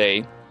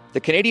yesterday, the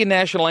Canadian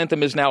national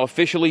anthem is now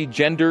officially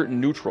gender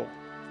neutral.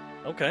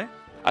 Okay.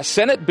 A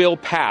Senate bill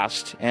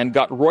passed and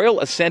got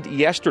royal assent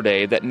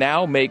yesterday that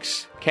now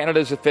makes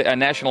Canada's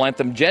national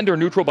anthem gender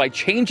neutral by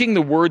changing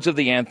the words of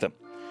the anthem.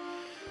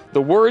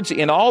 The words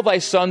 "in all thy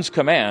sons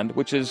command,"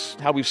 which is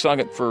how we've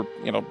sung it for,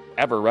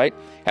 ever, right,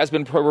 has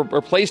been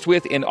replaced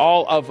with "in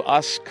all of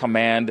us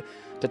command,"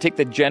 to take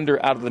the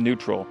gender out of the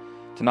neutral,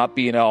 to not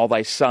be "in all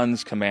thy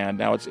sons command."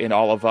 Now it's "in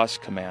all of us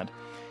command."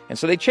 And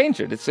so they changed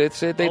it.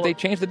 They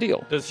changed the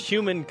deal. Does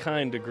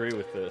humankind agree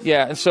with this?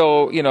 Yeah, and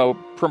so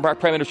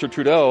Prime Minister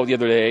Trudeau the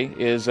other day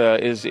is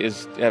at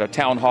a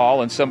town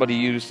hall, and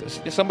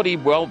somebody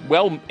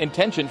well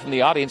intentioned from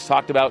the audience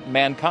talked about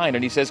mankind,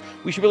 and he says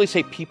we should really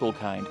say people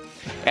kind.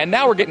 And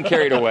now we're getting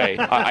carried away.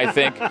 I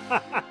think,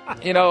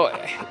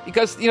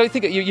 because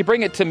you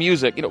bring it to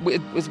music.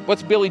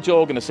 What's Billy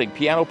Joel going to sing?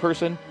 Piano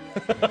person?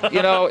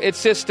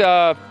 It's just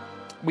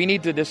we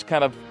need to just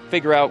kind of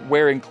figure out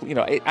where,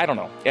 I don't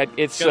know.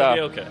 It's going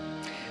to be okay.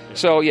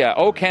 So, yeah,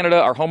 "O Canada,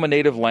 our home and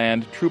native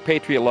land, true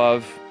patriot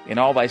love, in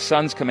all thy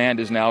sons command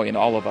is now in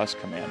all of us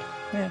command."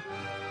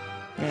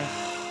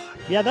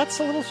 Yeah, that's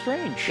a little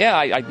strange.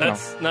 Yeah,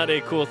 that's not a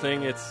cool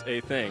thing. It's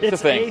a thing.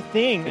 It's a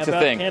thing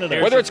about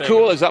Canada. Whether it's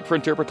cool is up for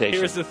interpretation.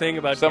 Here's the thing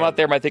about some out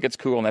there might think it's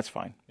cool, and that's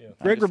fine. Yeah.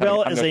 Greg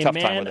Wrubell is a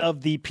man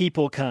of the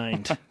people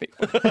kind.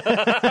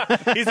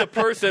 He's a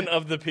person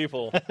of the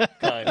people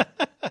kind.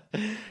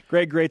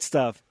 Greg, great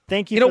stuff.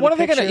 Thank you. What are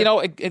they going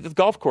to? At the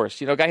golf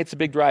course, guy hits a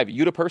big drive.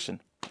 You the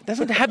person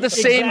doesn't have the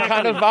same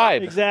kind of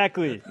vibe.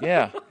 Exactly.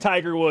 Yeah.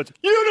 Tiger Woods.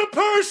 You the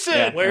person.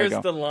 Yeah, Where's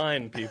the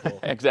line, people?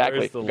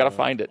 Exactly. You got to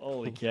find it.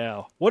 Holy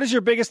cow! What is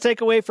your biggest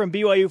takeaway from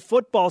BYU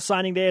football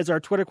signing day? Is our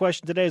Twitter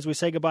question today as we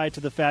say goodbye to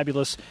the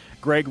fabulous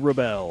Greg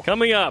Wrubell.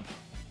 Coming up,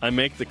 I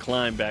make the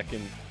climb back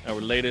in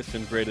our latest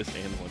and greatest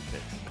and one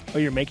picks. Oh,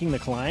 you're making the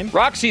climb?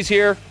 Roxy's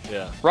here.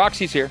 Yeah.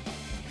 Roxy's here.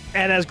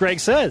 And as Greg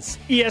says,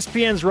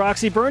 ESPN's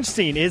Roxy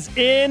Bernstein is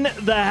in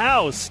the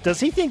house. Does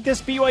he think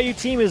this BYU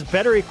team is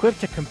better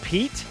equipped to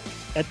compete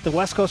at the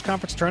West Coast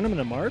Conference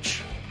Tournament in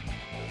March?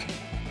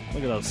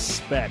 Look at those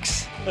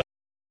specs.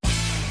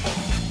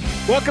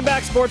 Welcome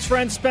back, sports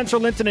friends. Spencer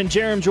Linton and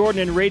Jarom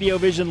Jordan in Radio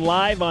Vision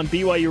live on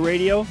BYU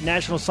Radio.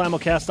 National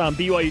simulcast on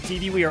BYU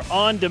TV. We are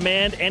on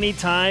demand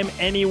anytime,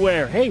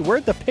 anywhere. Hey,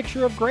 where'd the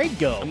picture of Greg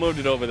go? I moved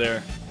it over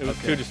there. It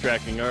was too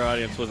distracting. Our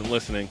audience wasn't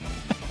listening.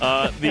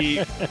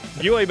 The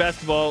BYU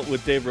Basketball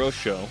with Dave Rose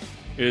show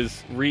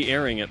is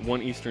re-airing at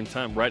 1 Eastern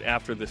time right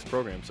after this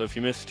program. So if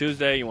you missed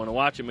Tuesday, you want to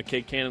watch it,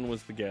 McKay Cannon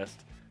was the guest.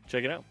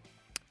 Check it out.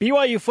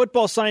 BYU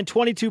football signed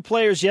 22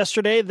 players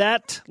yesterday.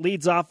 That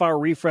leads off our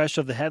refresh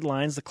of the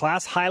headlines. The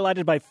class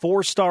highlighted by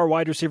 4-star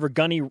wide receiver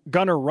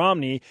Gunnar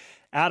Romney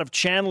out of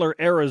Chandler,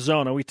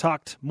 Arizona. We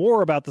talked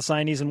more about the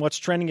signees and what's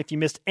trending. If you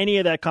missed any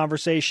of that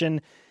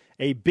conversation,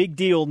 a big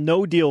deal,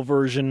 no deal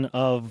version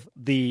of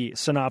the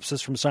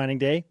synopsis from signing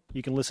day,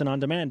 you can listen on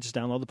demand. Just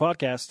download the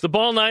podcast. It's the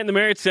ball night in the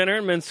Marriott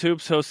Center. Men's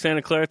Hoops host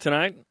Santa Clara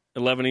tonight,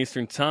 11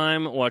 Eastern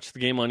time. Watch the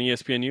game on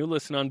ESPNU.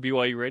 Listen on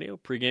BYU Radio.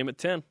 Pregame at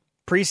 10.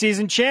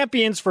 Preseason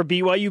champions for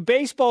BYU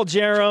baseball,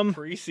 Jarom.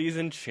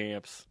 Preseason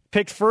champs.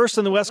 Picked first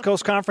in the West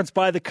Coast Conference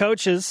by the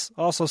coaches.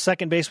 Also,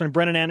 second baseman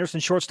Brennan Anderson,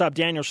 shortstop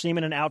Daniel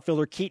Schneeman, and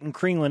outfielder Keaton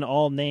Kringlen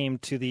all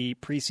named to the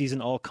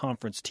preseason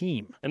all-conference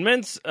team. And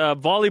men's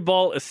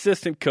volleyball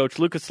assistant coach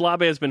Lucas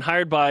Slabe has been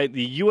hired by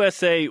the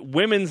USA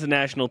women's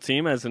national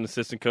team as an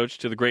assistant coach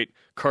to the great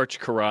Karch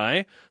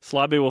Karai.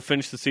 Slabe will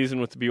finish the season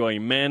with the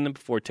BYU men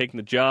before taking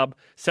the job.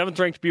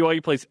 7th-ranked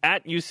BYU plays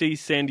at UC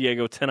San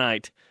Diego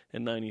tonight at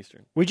 9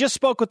 Eastern. We just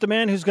spoke with the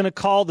man who's going to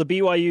call the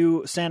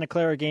BYU Santa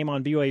Clara game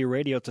on BYU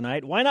Radio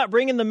tonight. Why not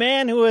bring in the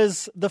man who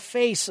is the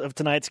face of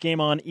tonight's game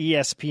on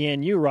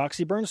ESPNU,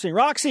 Roxy Bernstein.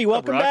 Roxy,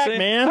 welcome back,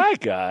 man. Hi,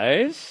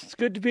 guys. It's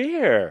good to be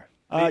here.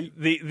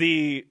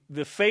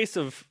 The face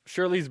of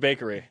Shirley's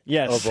Bakery.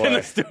 Yes. In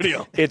the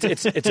studio.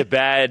 It's a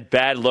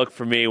bad look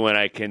for me when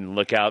I can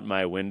look out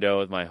my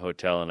window at my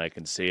hotel and I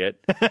can see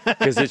it,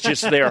 because it's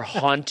just they're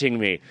haunting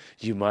me.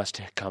 You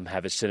must come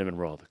have a cinnamon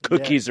roll. The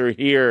cookies are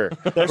here.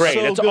 Great.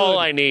 So That's good. all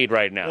I need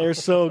right now. They're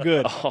so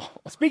good. Oh.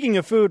 Speaking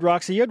of food,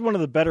 Roxy, you had one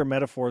of the better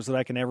metaphors that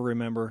I can ever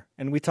remember,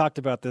 and we talked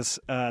about this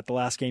at the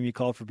last game you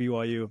called for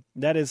BYU.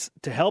 That is,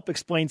 to help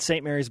explain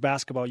St. Mary's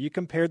basketball, you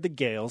compared the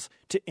Gales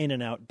to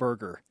In-N-Out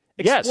Burger.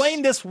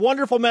 Explain this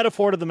wonderful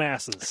metaphor to the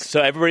masses.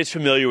 So everybody's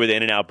familiar with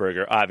In-N-Out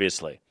Burger,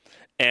 obviously.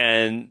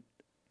 And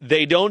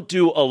they don't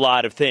do a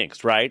lot of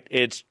things, right?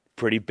 It's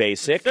pretty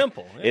basic.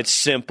 Simple. Yeah. It's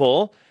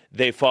simple.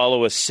 They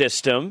follow a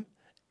system,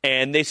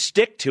 and they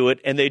stick to it,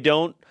 and they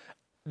don't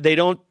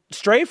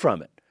stray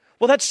from it.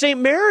 Well, that's St.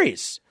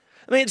 Mary's.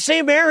 I mean,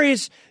 St.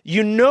 Mary's,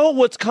 you know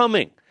what's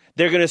coming.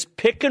 They're going to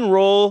pick and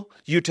roll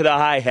you to the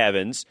high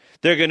heavens.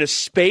 They're going to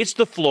space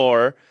the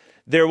floor.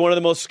 They're one of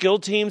the most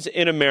skilled teams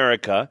in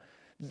America.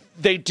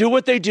 They do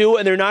what they do,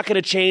 and they're not going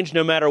to change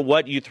no matter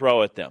what you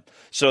throw at them.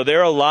 So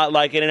they're a lot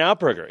like In-N-Out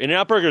Burger.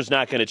 In-N-Out Burger is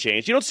not going to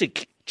change. You don't see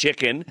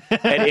chicken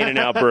at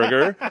In-N-Out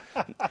Burger.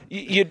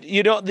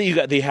 You don't.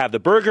 You have the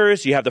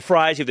burgers, you have the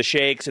fries, you have the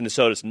shakes, and the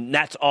sodas. And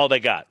that's all they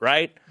got,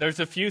 right? There's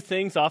a few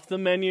things off the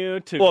menu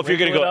to. Well, if you're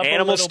going to go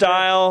animal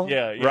style,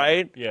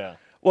 right? Yeah.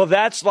 Well,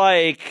 that's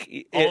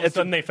like all of a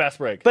sudden they fast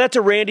break. But that's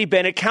a Randy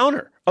Bennett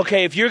counter.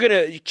 Okay, if you're going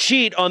to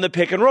cheat on the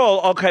pick and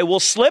roll, okay, we'll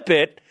slip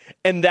it.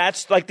 And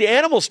that's like the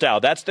animal style.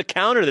 That's the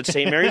counter that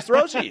St. Mary's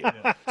throws at you.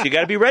 So you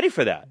got to be ready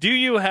for that. Do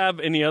you have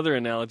any other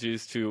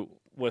analogies to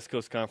West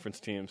Coast Conference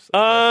teams?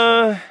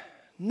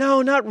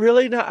 No, not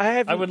really. No,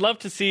 I would love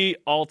to see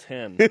all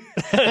 10. You're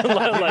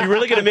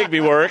really going to make me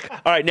work?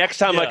 All right, next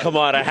time I come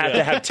on, I have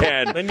to have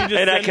 10.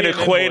 And I can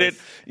equate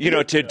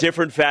it, to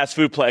different fast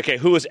food play. Okay,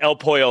 who is El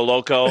Pollo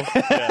Loco?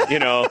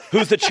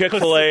 Who's the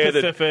Chick-Fil-A?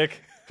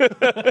 Pacific.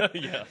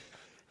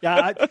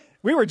 Yeah,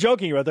 we were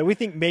joking about that. We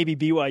think maybe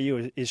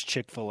BYU is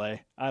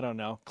Chick-fil-A. I don't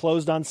know.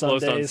 Closed on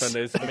Sundays.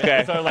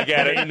 Okay, I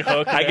get it.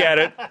 I get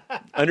it.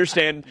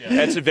 Understand. Yeah.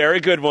 That's a very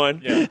good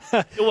one. Yeah.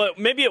 Well,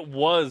 maybe it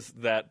was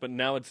that, but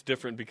now it's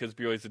different because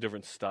BYU is a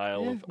different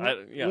style.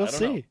 We'll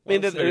see.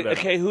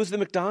 Okay, who's the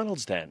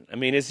McDonald's then? I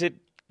mean, is it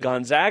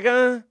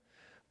Gonzaga?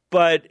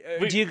 But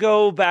do you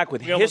go back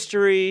with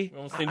history? We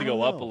almost need to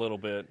go up a little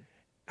bit.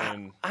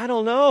 I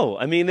don't know.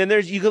 I mean, then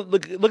you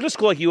look at a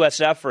school like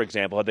USF, for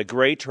example, had the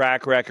great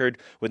track record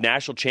with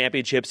national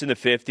championships in the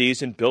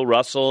 50s, and Bill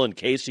Russell and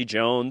Casey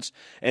Jones,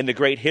 and the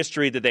great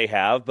history that they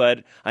have.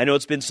 But I know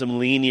it's been some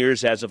lean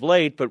years as of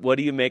late. But what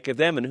do you make of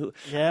them? And who?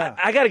 Yeah,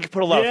 I got to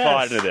put a lot of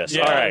thought into this.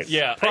 Yeah. All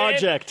right,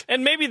 project,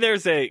 and maybe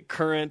there's a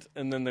current,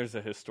 and then there's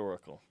a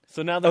historical.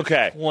 So now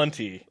there's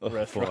 20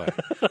 restaurants.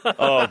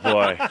 Oh,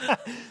 boy.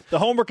 The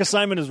homework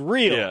assignment is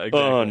real. Yeah,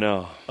 exactly. Oh,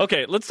 no.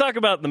 Okay, let's talk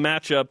about the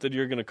matchup that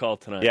you're going to call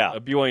tonight. Yeah.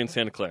 BYU and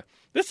Santa Clara.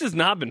 This has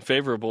not been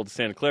favorable to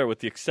Santa Clara with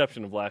the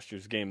exception of last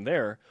year's game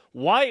there.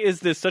 Why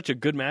is this such a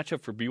good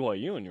matchup for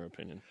BYU, in your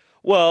opinion?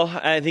 Well,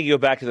 I think you go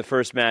back to the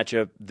first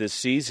matchup this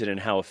season and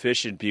how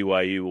efficient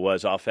BYU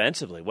was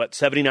offensively.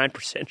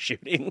 79%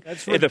 shooting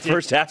in the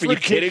first half? Are you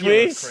kidding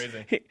me?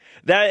 Crazy.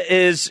 That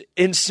is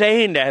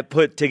insane to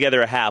put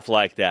together a half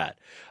like that.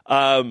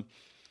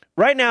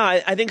 Right now,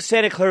 I think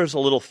Santa Clara is a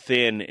little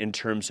thin in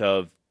terms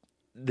of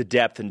the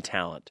depth and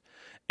talent.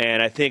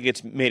 And I think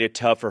it's made it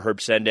tough for Herb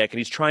Sendek, and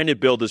he's trying to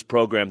build his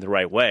program the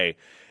right way.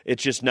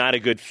 It's just not a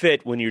good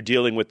fit when you're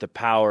dealing with the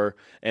power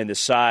and the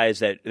size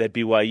that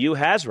BYU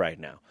has right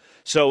now.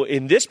 So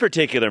in this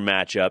particular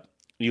matchup,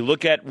 you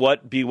look at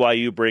what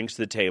BYU brings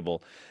to the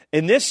table.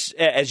 And this,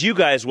 as you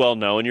guys well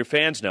know and your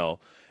fans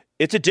know,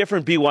 it's a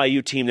different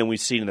BYU team than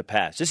we've seen in the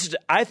past. This is,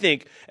 I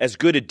think, as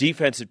good a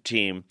defensive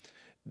team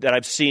that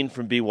I've seen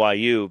from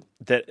BYU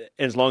that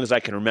as long as I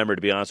can remember,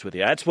 to be honest with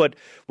you. That's what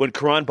when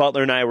Caron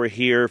Butler and I were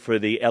here for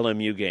the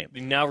LMU game. The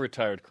now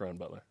retired Caron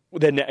Butler.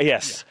 Then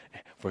yes.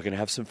 Yeah. We're going to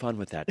have some fun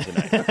with that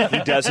tonight.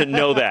 He doesn't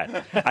know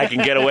that. I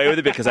can get away with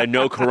it because I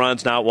know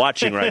Caron's not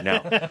watching right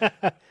now.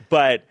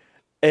 But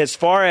as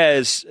far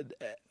as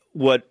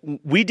what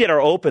we did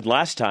our open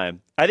last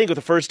time, I think it was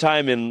the first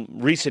time in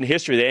recent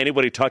history that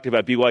anybody talked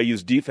about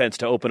BYU's defense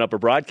to open up a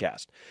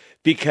broadcast.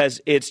 Because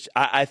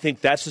I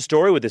think that's the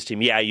story with this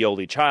team. Yeah,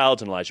 Yoli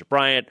Childs and Elijah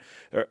Bryant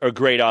are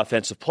great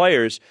offensive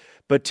players.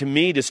 But to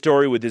me, the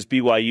story with this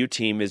BYU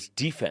team is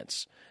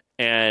defense.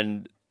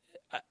 And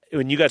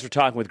when you guys were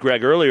talking with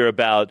Greg earlier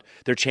about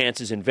their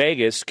chances in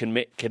Vegas, can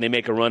they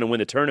make a run and win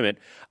the tournament?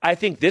 I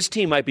think this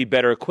team might be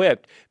better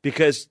equipped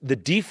because the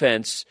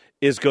defense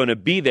is going to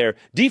be there.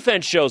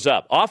 Defense shows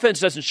up. Offense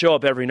doesn't show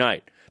up every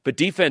night, but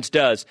defense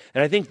does.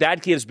 And I think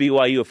that gives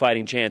BYU a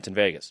fighting chance in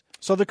Vegas.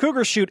 So the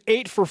Cougars shoot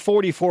 8 for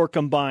 44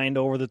 combined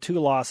over the two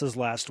losses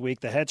last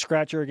week, the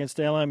head-scratcher against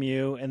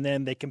LMU, and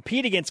then they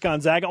compete against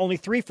Gonzaga, only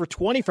 3 for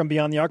 20 from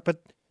beyond the arc,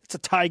 but it's a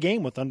tie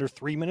game with under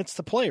 3 minutes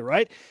to play,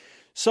 right?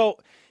 So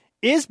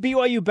is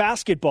BYU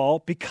basketball,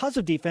 because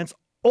of defense,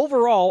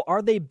 overall,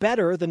 are they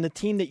better than the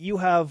team that you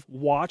have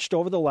watched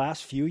over the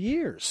last few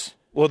years?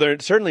 Well, they're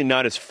certainly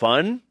not as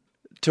fun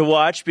to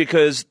watch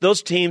because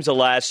those teams the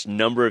last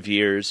number of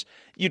years,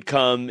 you'd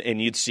come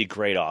and you'd see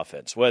great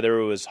offense, whether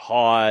it was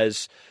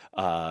Hawes,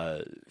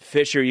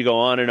 Fisher, you go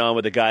on and on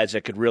with the guys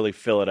that could really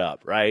fill it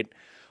up, right?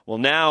 Well,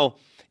 now,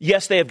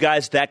 yes, they have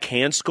guys that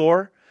can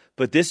score,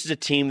 but this is a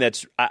team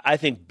that's, I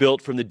think,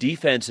 built from the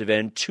defensive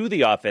end to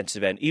the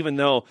offensive end, even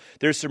though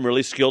there's some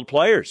really skilled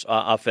players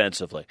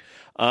offensively.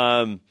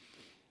 I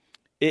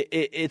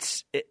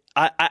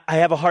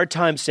have a hard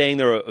time saying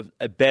they're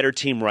a better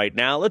team right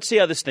now. Let's see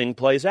how this thing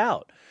plays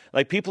out.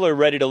 Like, people are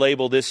ready to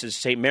label this as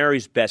St.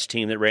 Mary's best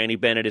team that Randy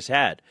Bennett has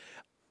had.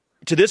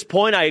 To this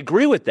point, I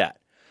agree with that.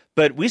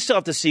 But we still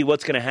have to see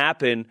what's going to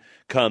happen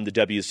come the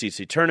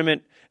WCC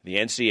tournament, the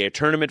NCAA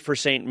tournament for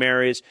St.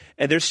 Mary's,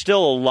 and there's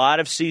still a lot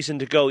of season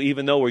to go,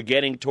 even though we're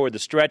getting toward the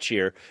stretch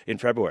here in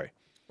February.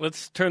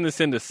 Let's turn this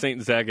into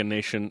St. Zaga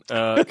Nation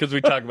because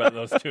we talk about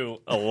those two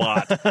a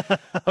lot.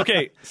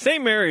 Okay,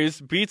 St.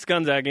 Mary's beats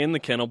Gonzaga in the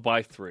Kennel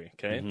by 3.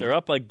 Okay, They're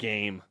up a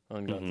game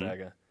on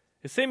Gonzaga.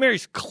 Is St.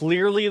 Mary's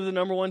clearly the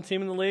number one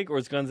team in the league, or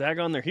is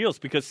Gonzaga on their heels?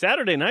 Because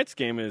Saturday night's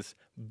game is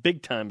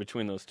big time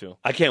between those two.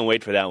 I can't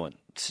wait for that one,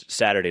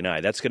 Saturday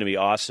night. That's going to be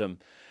awesome.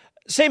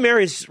 St.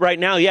 Mary's right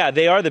now, yeah,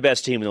 they are the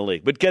best team in the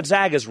league, but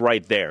Gonzaga's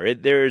right there.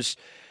 There's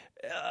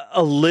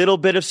a little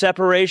bit of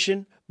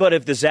separation, but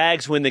if the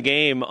Zags win the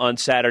game on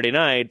Saturday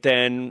night,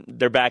 then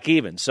they're back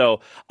even.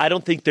 So I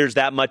don't think there's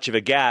that much of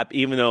a gap,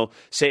 even though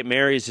St.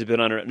 Mary's has been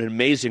on an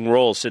amazing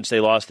roll since they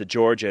lost to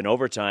Georgia in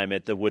overtime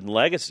at the Wooden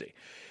Legacy.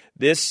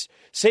 This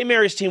St.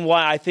 Mary's team,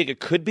 why I think it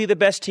could be the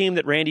best team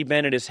that Randy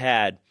Bennett has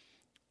had,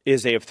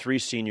 is they have 3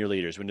 senior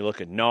leaders. When you look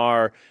at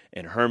Narr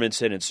and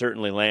Hermanson and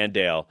certainly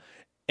Landale,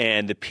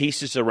 and the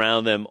pieces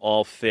around them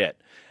all fit.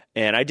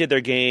 And I did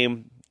their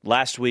game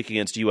last week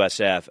against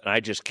USF, and I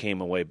just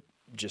came away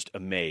just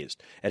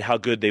amazed at how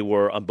good they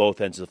were on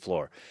both ends of the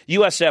floor.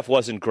 USF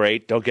wasn't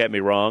great, don't get me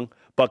wrong,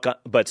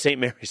 but St.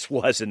 Mary's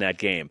was in that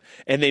game,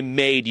 and they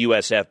made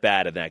USF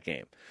bad in that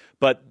game.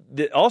 But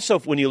also,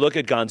 when you look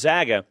at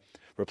Gonzaga,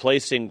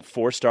 replacing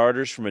 4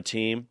 starters from a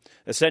team,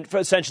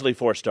 essentially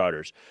 4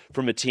 starters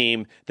from a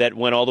team that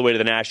went all the way to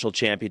the national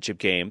championship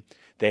game.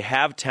 They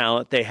have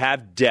talent, they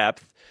have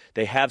depth,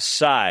 they have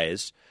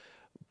size,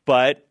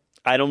 but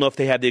I don't know if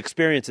they have the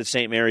experience that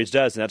St. Mary's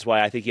does, and that's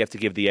why I think you have to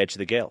give the edge to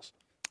the Gales.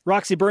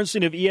 Roxy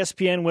Bernstein of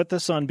ESPN with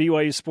us on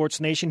BYU Sports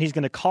Nation. He's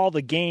going to call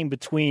the game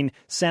between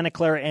Santa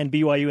Clara and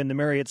BYU in the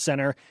Marriott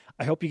Center.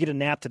 I hope you get a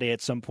nap today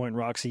at some point,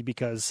 Roxy,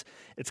 because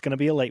it's going to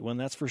be a late one,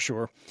 that's for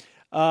sure.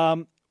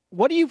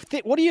 What do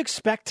you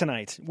expect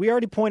tonight? We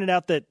already pointed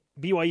out that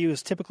BYU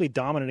is typically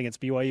dominant against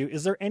BYU.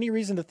 Is there any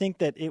reason to think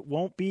that it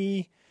won't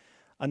be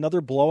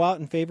another blowout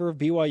in favor of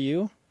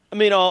BYU? I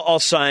mean, all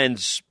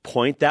signs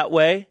point that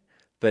way,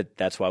 but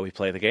that's why we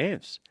play the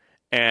games.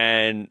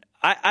 And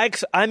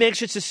I'm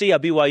anxious to see how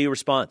BYU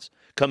responds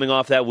coming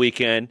off that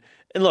weekend.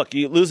 And look,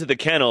 you lose at the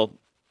Kennel,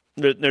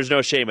 there's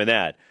no shame in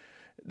that.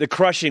 The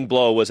crushing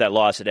blow was that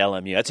loss at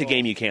LMU. That's a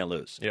game you can't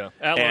lose. Yeah,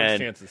 at-large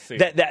chances.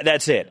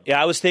 That's it. Yeah,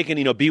 I was thinking,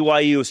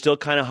 BYU was still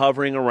kind of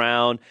hovering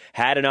around,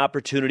 had an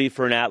opportunity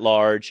for an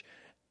at-large,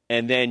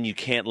 and then you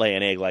can't lay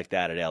an egg like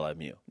that at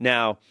LMU.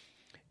 Now,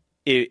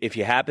 if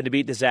you happen to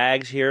beat the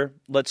Zags here,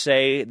 let's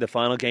say the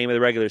final game of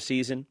the regular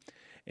season,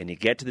 and you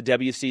get to the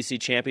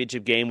WCC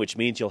championship game, which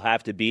means you'll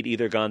have to beat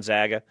either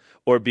Gonzaga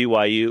or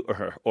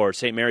BYU or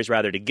St. Mary's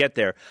rather to get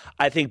there,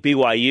 I think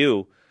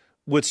BYU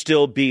would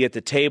still be at the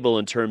table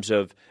in terms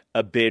of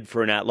a bid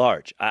for an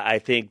at-large. I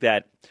think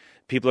that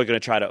people are going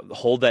to try to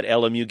hold that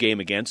LMU game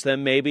against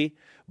them maybe,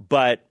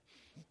 but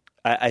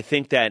I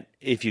think that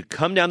if you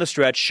come down the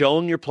stretch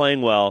showing you're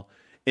playing well,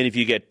 and if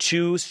you get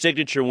 2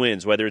 signature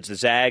wins, whether it's the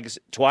Zags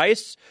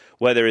twice,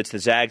 whether it's the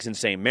Zags and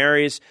St.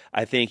 Mary's,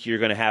 I think you're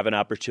going to have an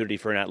opportunity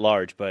for an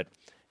at-large. But,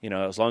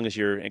 as long as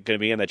you're going to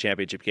be in that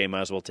championship game,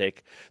 might as well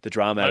take the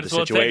drama out of the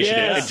situation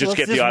and just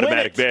get the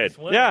automatic bid.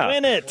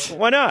 Win it.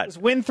 Why not? Just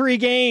win 3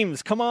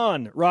 games. Come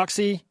on.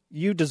 Roxy,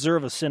 you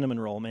deserve a cinnamon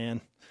roll,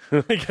 man.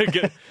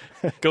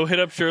 Go hit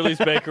up Shirley's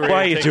Bakery.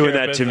 Why are you doing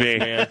that to me?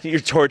 Man.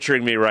 You're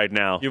torturing me right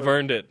now. You've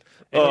earned it.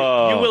 You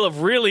will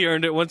have really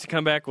earned it once you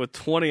come back with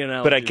 20 an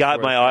hour. But I got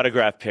my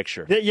autograph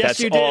picture. Yes, that's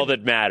you did. all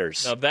that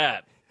matters. Now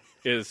that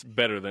is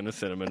better than a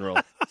cinnamon roll,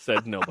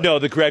 said nobody. No,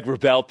 the Greg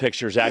Wrubell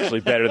picture is actually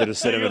better than a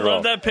cinnamon roll. You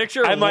love that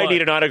picture? I might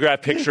need an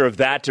autograph picture of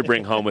that to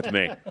bring home with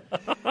me.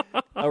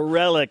 A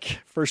relic,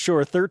 for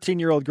sure.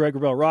 13-year-old Greg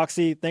Wrubell.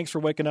 Roxy, thanks for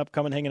waking up,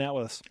 coming hanging out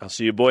with us. I'll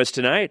see you boys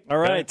tonight. All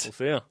right. We'll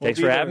see you. Thanks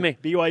for having me.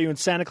 BYU in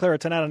Santa Clara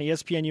tonight on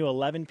ESPNU,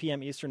 11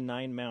 p.m. Eastern,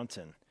 9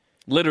 Mountain.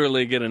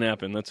 Literally get a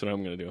nap in. That's what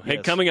I'm going to do. Hey,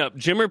 Yes. coming up,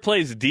 Jimmer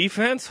plays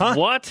defense. Huh?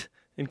 What?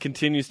 And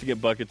continues to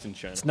get buckets in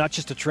China. It's not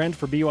just a trend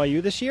for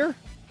BYU this year?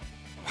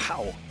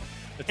 Wow.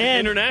 It's an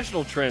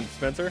international trend,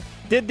 Spencer.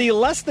 Did the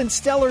less than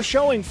stellar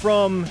showing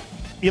from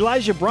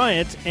Elijah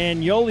Bryant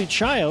and Yoli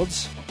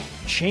Childs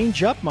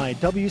change up my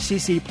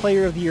WCC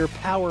Player of the Year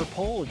power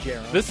poll,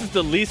 Jarom? This is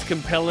the least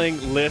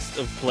compelling list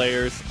of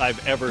players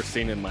I've ever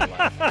seen in my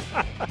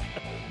life.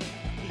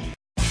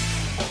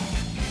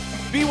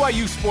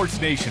 BYU Sports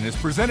Nation is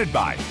presented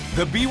by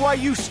The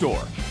BYU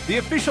Store, the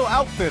official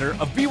outfitter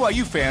of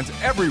BYU fans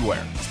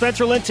everywhere.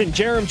 Spencer Linton,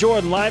 Jarom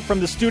Jordan, live from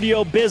the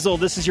Studio Bizzle.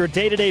 This is your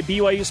day-to-day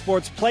BYU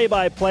sports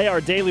play-by-play,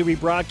 our daily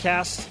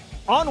rebroadcast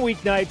on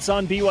weeknights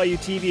on BYU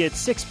TV at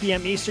 6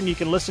 p.m. Eastern. You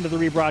can listen to the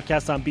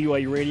rebroadcast on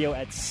BYU Radio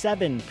at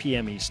 7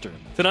 p.m. Eastern.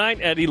 Tonight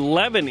at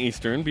 11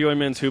 Eastern, BYU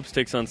Men's Hoops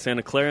takes on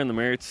Santa Clara in the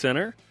Marriott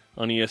Center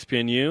on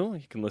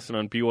ESPNU. You can listen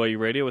on BYU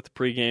Radio with the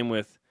pregame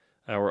with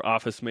our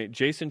office mate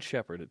Jason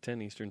Shepard at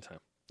 10 Eastern time.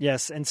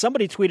 Yes, and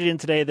somebody tweeted in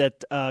today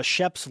that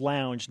Shep's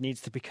Lounge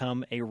needs to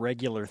become a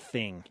regular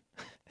thing.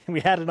 We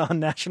had it on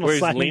National Where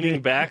he's Signing leaning Day.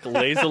 back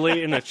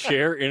lazily in a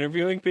chair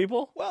interviewing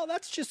people? Well,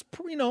 that's just,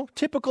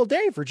 typical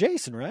day for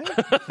Jason, right?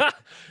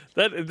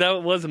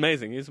 That was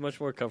amazing. He's much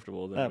more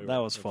comfortable than that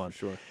was fun.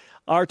 Sure.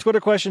 Our Twitter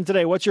question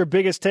today, what's your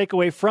biggest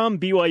takeaway from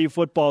BYU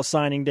Football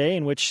Signing Day,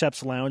 in which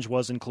Shep's Lounge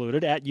was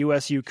included, at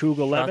USU Coug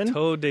 11?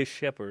 Chateau de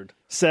Shepherd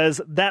Says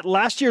that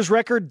last year's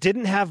record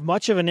didn't have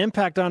much of an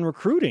impact on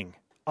recruiting.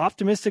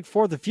 Optimistic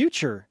for the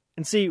future.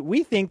 And see,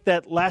 we think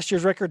that last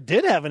year's record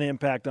did have an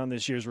impact on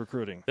this year's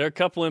recruiting. There are a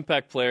couple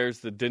impact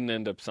players that didn't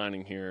end up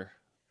signing here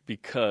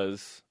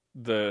because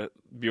the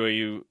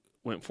BYU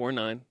went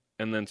 4-9,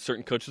 and then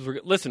certain coaches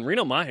were... Listen,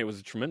 Reno Mahe was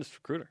a tremendous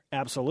recruiter.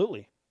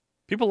 Absolutely.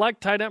 People like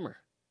Ty Detmer.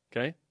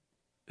 Okay,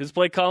 his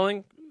play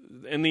calling,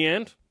 in the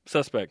end,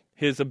 suspect.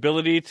 His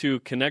ability to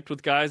connect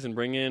with guys and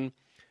bring in,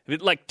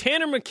 like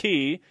Tanner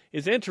McKee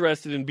is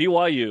interested in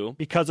BYU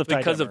because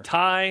of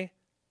Ty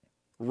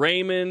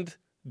Raymond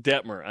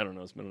Detmer. I don't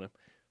know his middle name.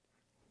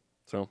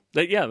 So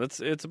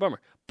it's a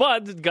bummer.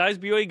 But the guys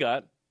BYU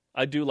got,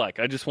 I do like.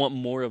 I just want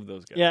more of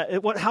those guys. Yeah,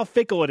 how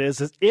fickle it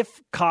is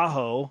if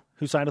Cajo,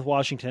 who signed with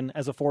Washington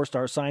as a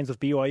 4-star, signs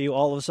with BYU,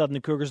 all of a sudden the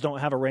Cougars don't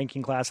have a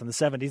ranking class in the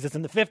 70s. It's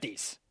in the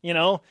 50s,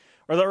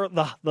 or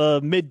the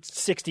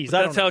mid-60s.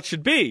 That's how it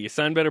should be. You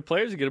sign better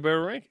players, you get a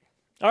better ranking.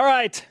 All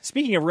right.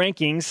 Speaking of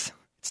rankings,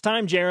 it's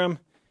time, Jarom.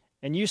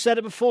 And you said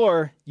it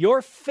before,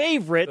 your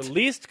favorite... The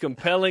least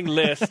compelling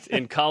list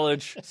in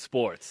college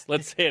sports.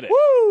 Let's hit it.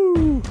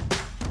 Woo!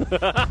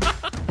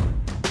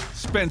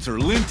 Spencer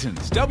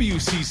Linton's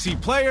WCC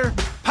Player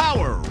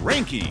Power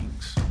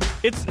Rankings.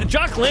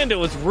 Jock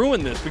Lando has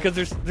ruined this because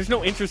there's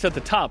no interest at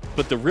the top.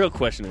 But the real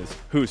question is,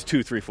 who's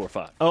 2, 3, 4,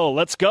 5? Oh,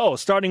 let's go.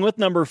 Starting with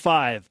number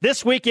 5.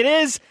 This week it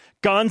is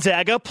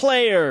Gonzaga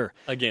Player.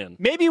 Again.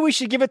 Maybe we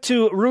should give it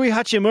to Rui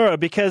Hachimura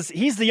because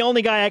he's the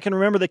only guy I can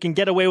remember that can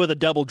get away with a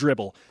double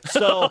dribble.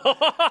 So,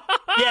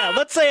 yeah,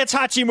 let's say it's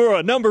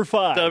Hachimura, number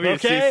 5.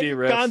 WCC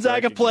okay?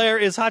 Gonzaga Player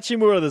is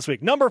Hachimura this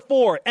week. Number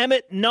 4,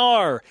 Emmett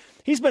Nar.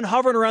 He's been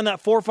hovering around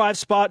that 4-5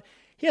 spot.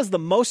 He has the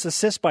most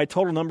assists by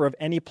total number of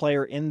any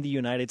player in the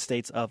United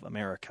States of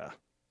America.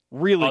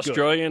 Really good.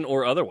 Australian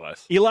or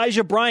otherwise.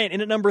 Elijah Bryant in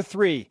at number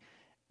 3.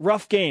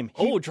 Rough game.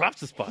 Drops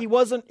the spot.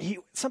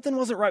 Something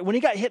wasn't right. When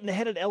he got hit in the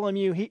head at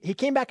LMU, he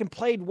came back and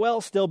played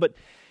well still, but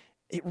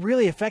it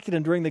really affected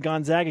him during the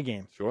Gonzaga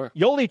game. Sure.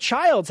 Yoli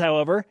Childs,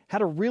 however,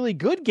 had a really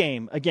good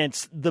game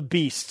against the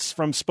Beasts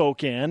from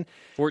Spokane.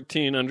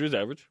 14 under his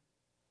average.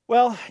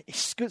 Well, he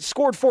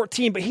scored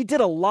 14, but he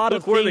did a lot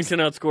of things. Worthington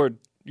outscored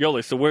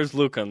Yoli, so where's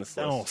Luke on this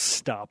list? Oh,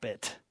 stop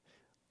it.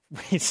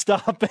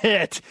 Stop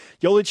it.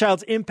 Yoli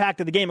Childs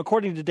impacted the game.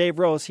 According to Dave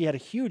Rose, he had a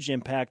huge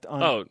impact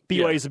on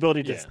BYU's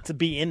ability to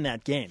be in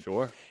that game.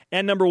 Sure.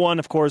 And number 1,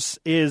 of course,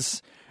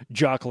 is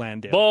Jock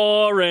Landale.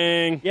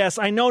 Boring. Yes,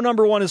 I know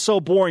number 1 is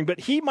so boring, but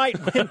he might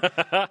win.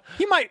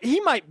 he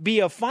might be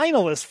a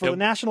finalist for the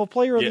National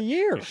Player of the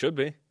Year. He should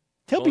be.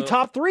 He'll be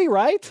top 3,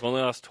 right?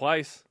 Only lost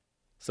twice.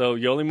 So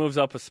Yoli moves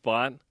up a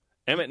spot.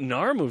 Emmett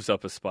Nar moves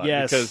up a spot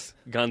because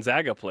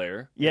Gonzaga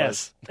Player.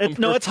 Yes. It's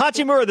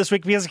Hachimura this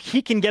week because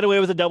he can get away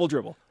with a double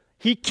dribble.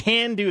 He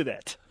can do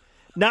that.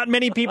 Not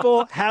many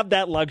people have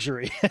that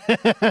luxury.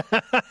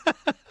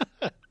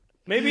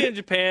 Maybe in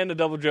Japan a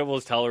double dribble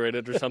is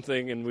tolerated or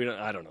something, and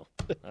I don't know.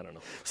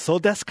 So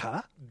desu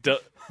ka?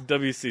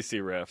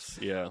 WCC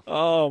refs, yeah.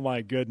 Oh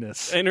my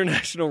goodness.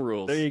 International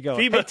rules. There you go.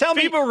 FIBA,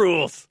 FIBA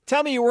rules.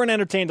 Tell me you weren't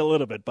entertained a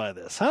little bit by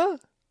this, huh?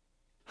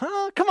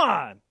 Come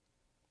on.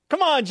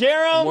 Come on,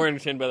 Jarom. I'm more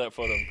entertained by that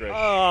photo of Greg.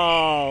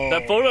 Oh.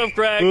 That photo of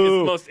Greg is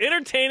the most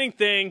entertaining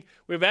thing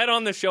we've had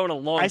on the show in a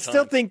long time. I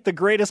still think the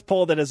greatest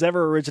poll that has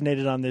ever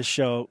originated on this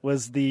show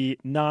was the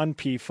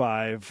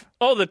non-P5.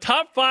 Oh, the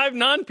top 5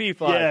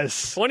 non-P5.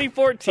 Yes.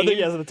 2014.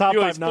 The top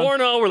 5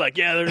 4-0, we're like,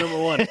 yeah, they're number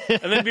 1. And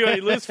then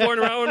BYU lose 4 in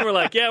a row, and we're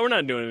like, yeah, we're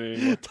not doing it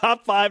anymore.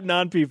 Top 5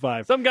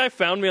 non-P5. Some guy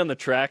found me on the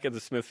track at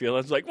the Smithfield. I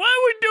was like, why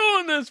are we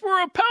doing this?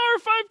 We're a Power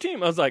 5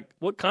 team. I was like,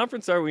 what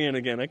conference are we in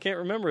again? I can't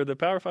remember the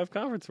Power 5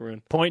 conference we're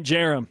in. Point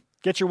Jarom.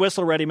 Get your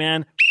whistle ready,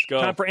 man. Let's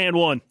go. Time for and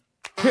 1.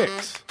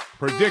 Picks,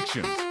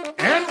 predictions,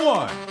 and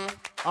 1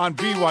 on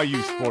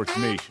BYU Sports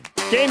Nation.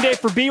 Game day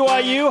for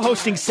BYU,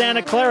 hosting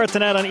Santa Clara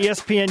tonight on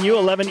ESPNU,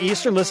 11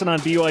 Eastern. Listen on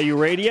BYU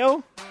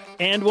Radio.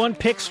 And 1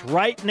 picks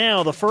right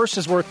now. The first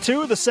is worth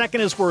 2. The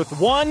second is worth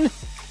 1.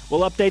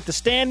 We'll update the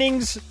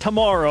standings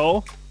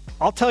tomorrow.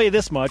 I'll tell you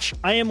this much.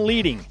 I am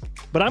leading.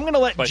 But I'm going to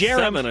let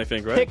Jarom I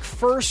think, right? pick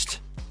first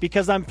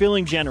because I'm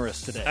feeling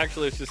generous today.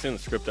 Actually, it's just in the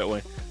script that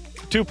way.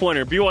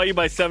 2-pointer. BYU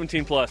by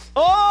 17 plus.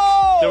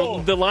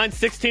 Oh! The line's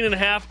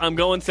 16.5. I'm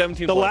going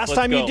 17 The plus. last Let's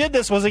time go. you did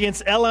this was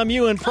against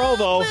LMU in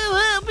Provo.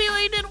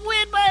 BYU didn't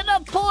win by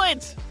enough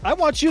points. I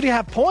want you to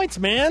have points,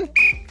 man.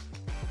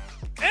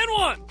 And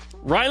one.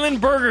 Rylan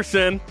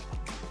Bergerson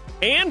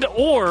and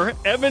or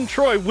Evan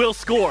Troy will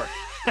score.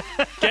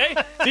 Okay?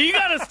 So you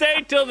got to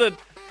stay till the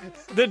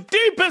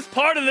deepest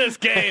part of this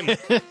game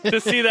to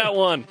see that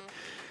one.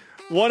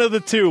 One of the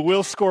two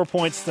will score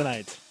points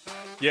tonight.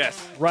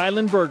 Yes.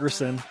 Rylan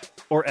Bergerson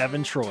or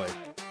Evan Troy.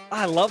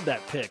 I love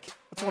that pick.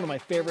 That's one of my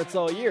favorites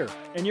all year.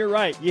 And you're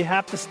right. You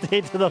have to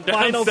stay to the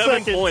final 7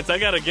 seconds. points. I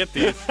got to get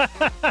these.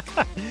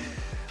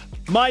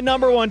 My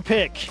number one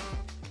pick.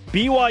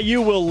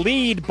 BYU will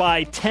lead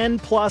by 10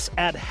 plus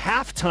at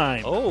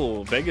halftime.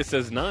 Oh, Vegas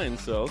says 9,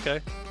 so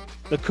okay.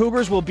 The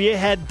Cougars will be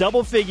ahead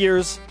double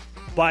figures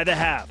by the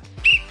half.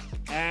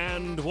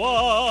 And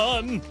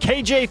one.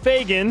 KJ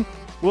Fagan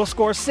will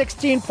score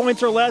 16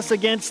 points or less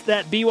against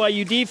that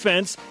BYU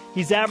defense.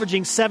 He's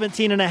averaging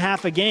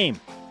 17.5 a game.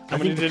 How I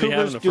many think the did he have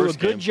in Cougars the do a first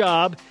good game?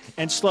 job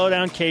and slow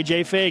down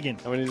KJ Fagan.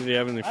 How many did he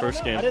have in the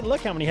first game? I didn't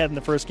look how many he had in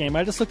the first game.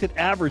 I just looked at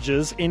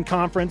averages in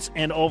conference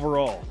and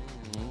overall.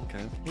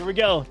 Okay. Here we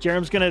go.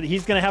 Jerem's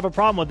he's gonna have a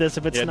problem with this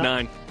if it's He had not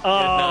 9.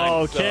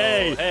 Oh, He had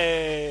 9, okay. So,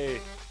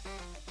 hey.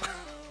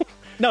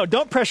 No,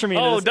 don't pressure me.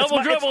 Oh, into this.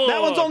 double dribble.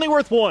 That one's only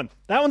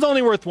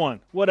worth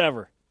one.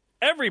 Whatever.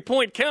 Every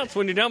point counts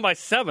when you're down by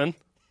 7.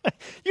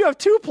 You have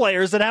two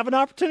players that have an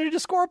opportunity to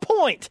score a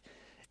point.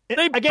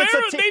 They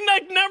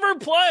never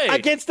play.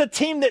 Against a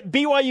team that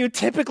BYU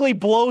typically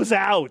blows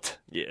out.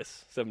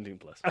 Yes, 17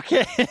 plus.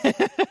 Okay.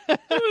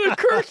 The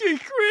curse is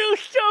real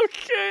so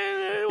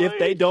sad.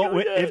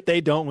 If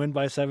they don't win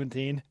by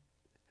 17,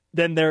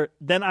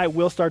 then I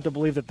will start to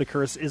believe that the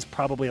curse is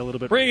probably a little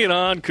bit. Bring it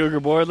on, Cougar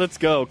Board. Let's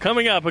go.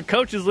 Coming up, a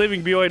coach is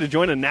leaving BYU to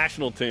join a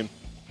national team.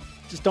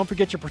 Just don't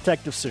forget your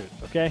protective suit,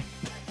 okay?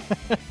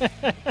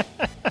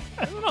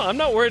 I don't know. I'm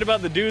not worried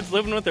about the dudes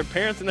living with their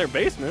parents in their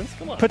basements.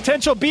 Come on.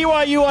 Potential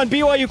BYU on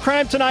BYU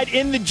crime tonight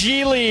in the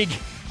G League.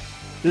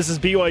 This is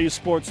BYU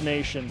Sports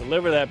Nation.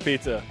 Deliver that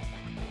pizza.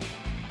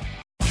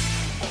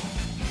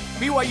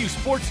 BYU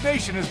Sports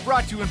Nation is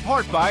brought to you in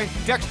part by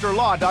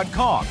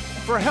DexterLaw.com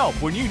for help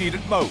when you need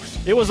it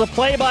most. It was a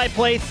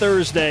play-by-play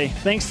Thursday.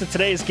 Thanks to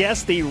today's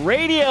guest, the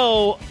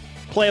radio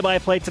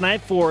play-by-play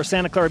tonight for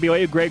Santa Clara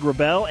BYU, Greg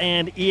Wrubell,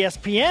 and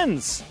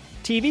ESPN's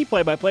TV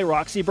play-by-play,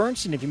 Roxy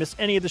Bernstein. If you missed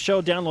any of the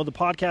show, download the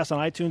podcast on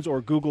iTunes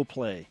or Google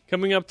Play.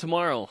 Coming up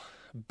tomorrow,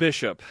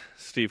 Bishop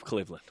Steve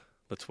Cleveland.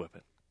 Let's whip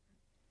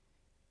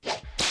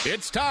it.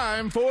 It's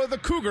time for the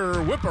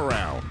Cougar Whip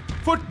Around.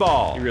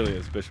 Football. He really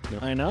is, Bishop. No.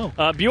 I know.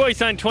 BYU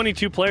signed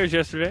 22 players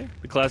yesterday.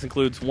 The class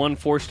includes 1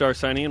 4-star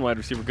signee and wide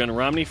receiver Gunnar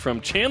Romney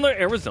from Chandler,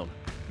 Arizona.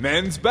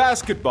 Men's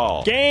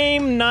basketball.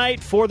 Game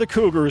night for the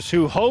Cougars,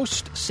 who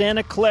host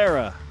Santa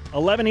Clara.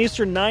 11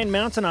 Eastern, 9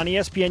 Mountain on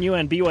ESPNU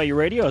and BYU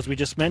Radio. As we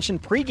just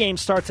mentioned, pregame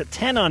starts at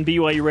 10 on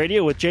BYU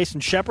Radio with Jason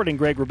Shepard and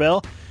Greg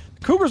Wrubell.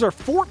 The Cougars are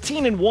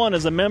 14-1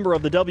 as a member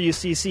of the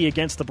WCC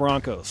against the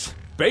Broncos.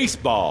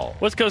 Baseball.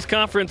 West Coast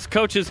Conference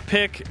coaches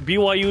pick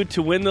BYU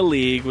to win the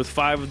league with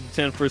 5 of the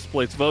 10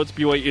 first-place votes.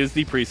 BYU is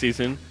the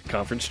preseason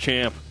conference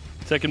champ.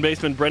 Second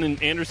baseman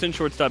Brendan Anderson,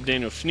 shortstop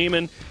Daniel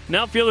Schneemann, and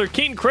outfielder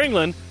Keaton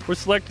Kringlen were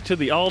selected to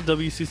the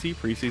All-WCC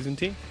preseason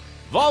team.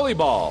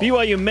 Volleyball.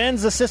 BYU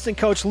men's assistant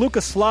coach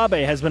Lucas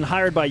Slabe has been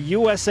hired by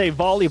USA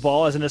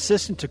Volleyball as an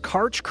assistant to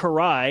Karch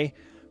Karai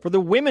for the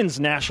women's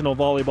national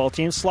volleyball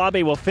team.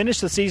 Slabe will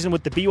finish the season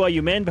with the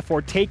BYU men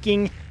before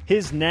taking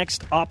his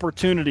next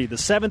opportunity. The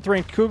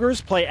 7th-ranked Cougars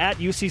play at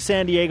UC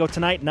San Diego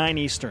tonight, 9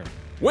 Eastern.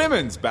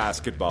 Women's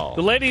basketball.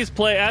 The ladies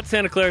play at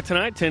Santa Clara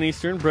tonight, 10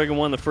 Eastern. Brigham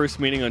won the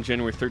first meeting on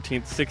January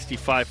 13th,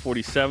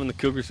 65-47. The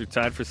Cougars are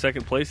tied for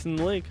second place in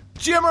the league.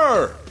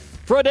 Jimmer.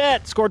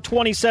 Fredette scored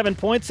 27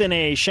 points in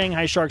a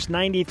Shanghai Sharks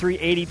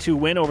 93-82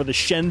 win over the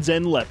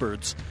Shenzhen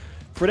Leopards.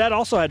 Fredette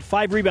also had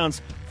 5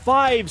 rebounds,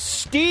 5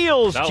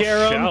 steals,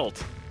 Jarom. Shout.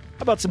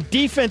 How about some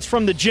defense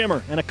from the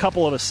Jimmer and a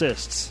couple of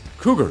assists?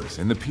 Cougars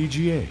in the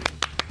PGA.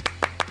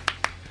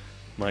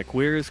 Mike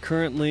Weir is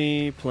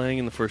currently playing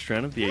in the first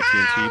round of the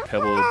AT&T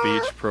Pebble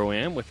Beach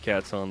Pro-Am with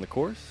Cats on the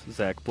course.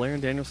 Zach Blair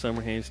and Daniel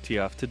Summerhays tee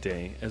off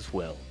today as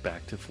well.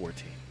 Back to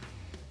 14.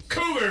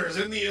 Cougars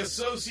in the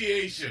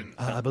association.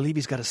 I believe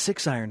he's got a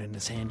 6-iron in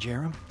his hand,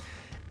 Jarom.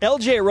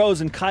 LJ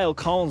Rose and Kyle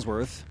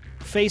Collinsworth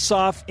face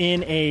off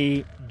in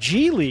a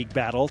G League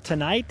battle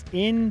tonight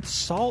in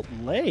Salt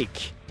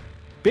Lake.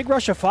 Big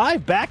Rush of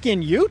 5 back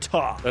in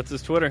Utah. That's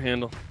his Twitter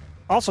handle.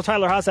 Also,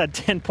 Tyler Haas had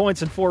 10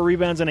 points and 4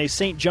 rebounds in a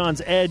St.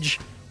 John's Edge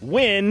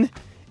win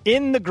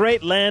in the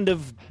great land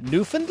of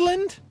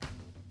Newfoundland.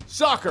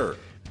 Soccer.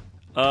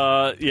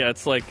 Yeah,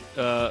 it's like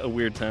a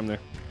weird time there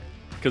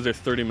because they're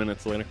 30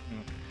 minutes later.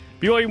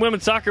 BYU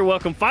women's soccer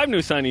welcomed 5 new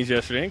signees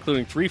yesterday,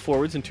 including 3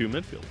 forwards and 2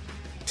 midfielders.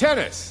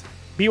 Tennis.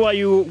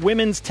 BYU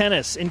women's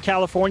tennis in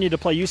California to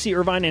play UC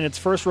Irvine in its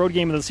first road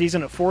game of the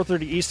season at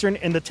 4:30 Eastern,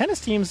 and the tennis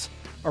teams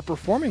are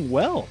performing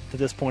well to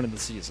this point in the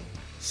season.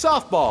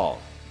 Softball.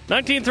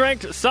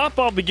 19th-ranked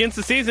softball begins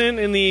the season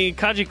in the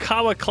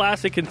Kajikawa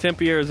Classic in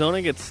Tempe, Arizona.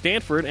 Against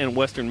Stanford and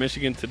Western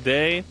Michigan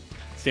today.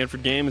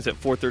 Stanford game is at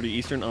 4:30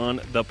 Eastern on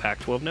the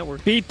Pac-12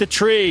 Network. Beat the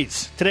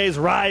trees. Today's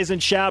Rise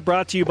and Shout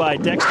brought to you by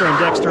Dexter and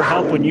Dexter.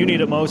 Help when you need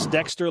it most.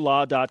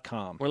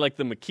 DexterLaw.com. We're like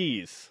the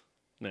McKees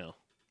now.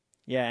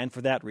 Yeah, and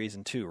for that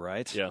reason too,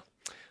 right? Yeah.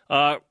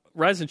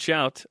 Rise and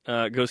Shout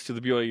goes to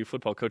the BYU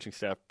football coaching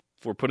staff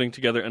for putting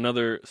together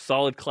another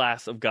solid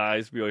class of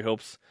guys. BYU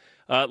hopes,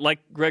 like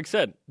Greg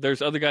said,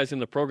 there's other guys in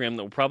the program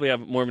that will probably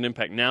have more of an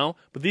impact now,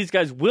 but these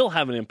guys will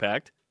have an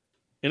impact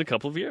in a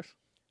couple of years.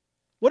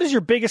 What is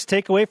your biggest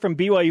takeaway from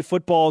BYU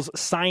football's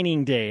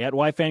signing day at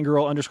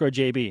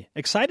YFangirl_JB?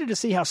 Excited to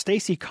see how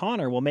Stacey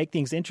Connor will make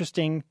things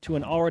interesting to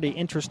an already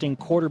interesting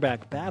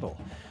quarterback battle.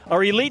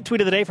 Our elite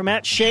tweet of the day from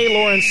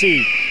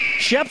 @ShayLaurenC.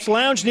 Shep's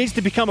Lounge needs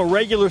to become a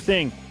regular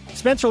thing.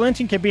 Spencer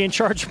Linton can be in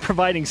charge of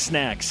providing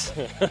snacks.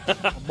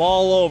 I'm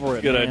all over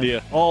it. Good man.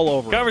 idea. All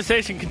over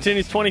Conversation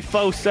continues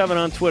 24/7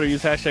 on Twitter.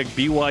 Use hashtag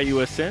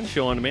BYUSN.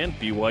 Show on demand,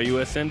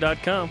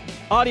 BYUSN.com.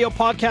 Audio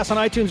podcasts on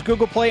iTunes,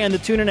 Google Play, and the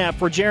TuneIn app.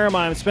 For Jarom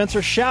and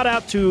Spencer, shout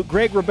out to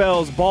Greg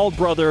Wrubell's bald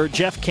brother,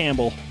 Jeff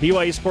Campbell.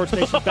 BYU Sports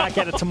Nation back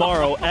at it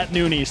tomorrow at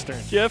noon Eastern.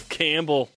 Jeff Campbell.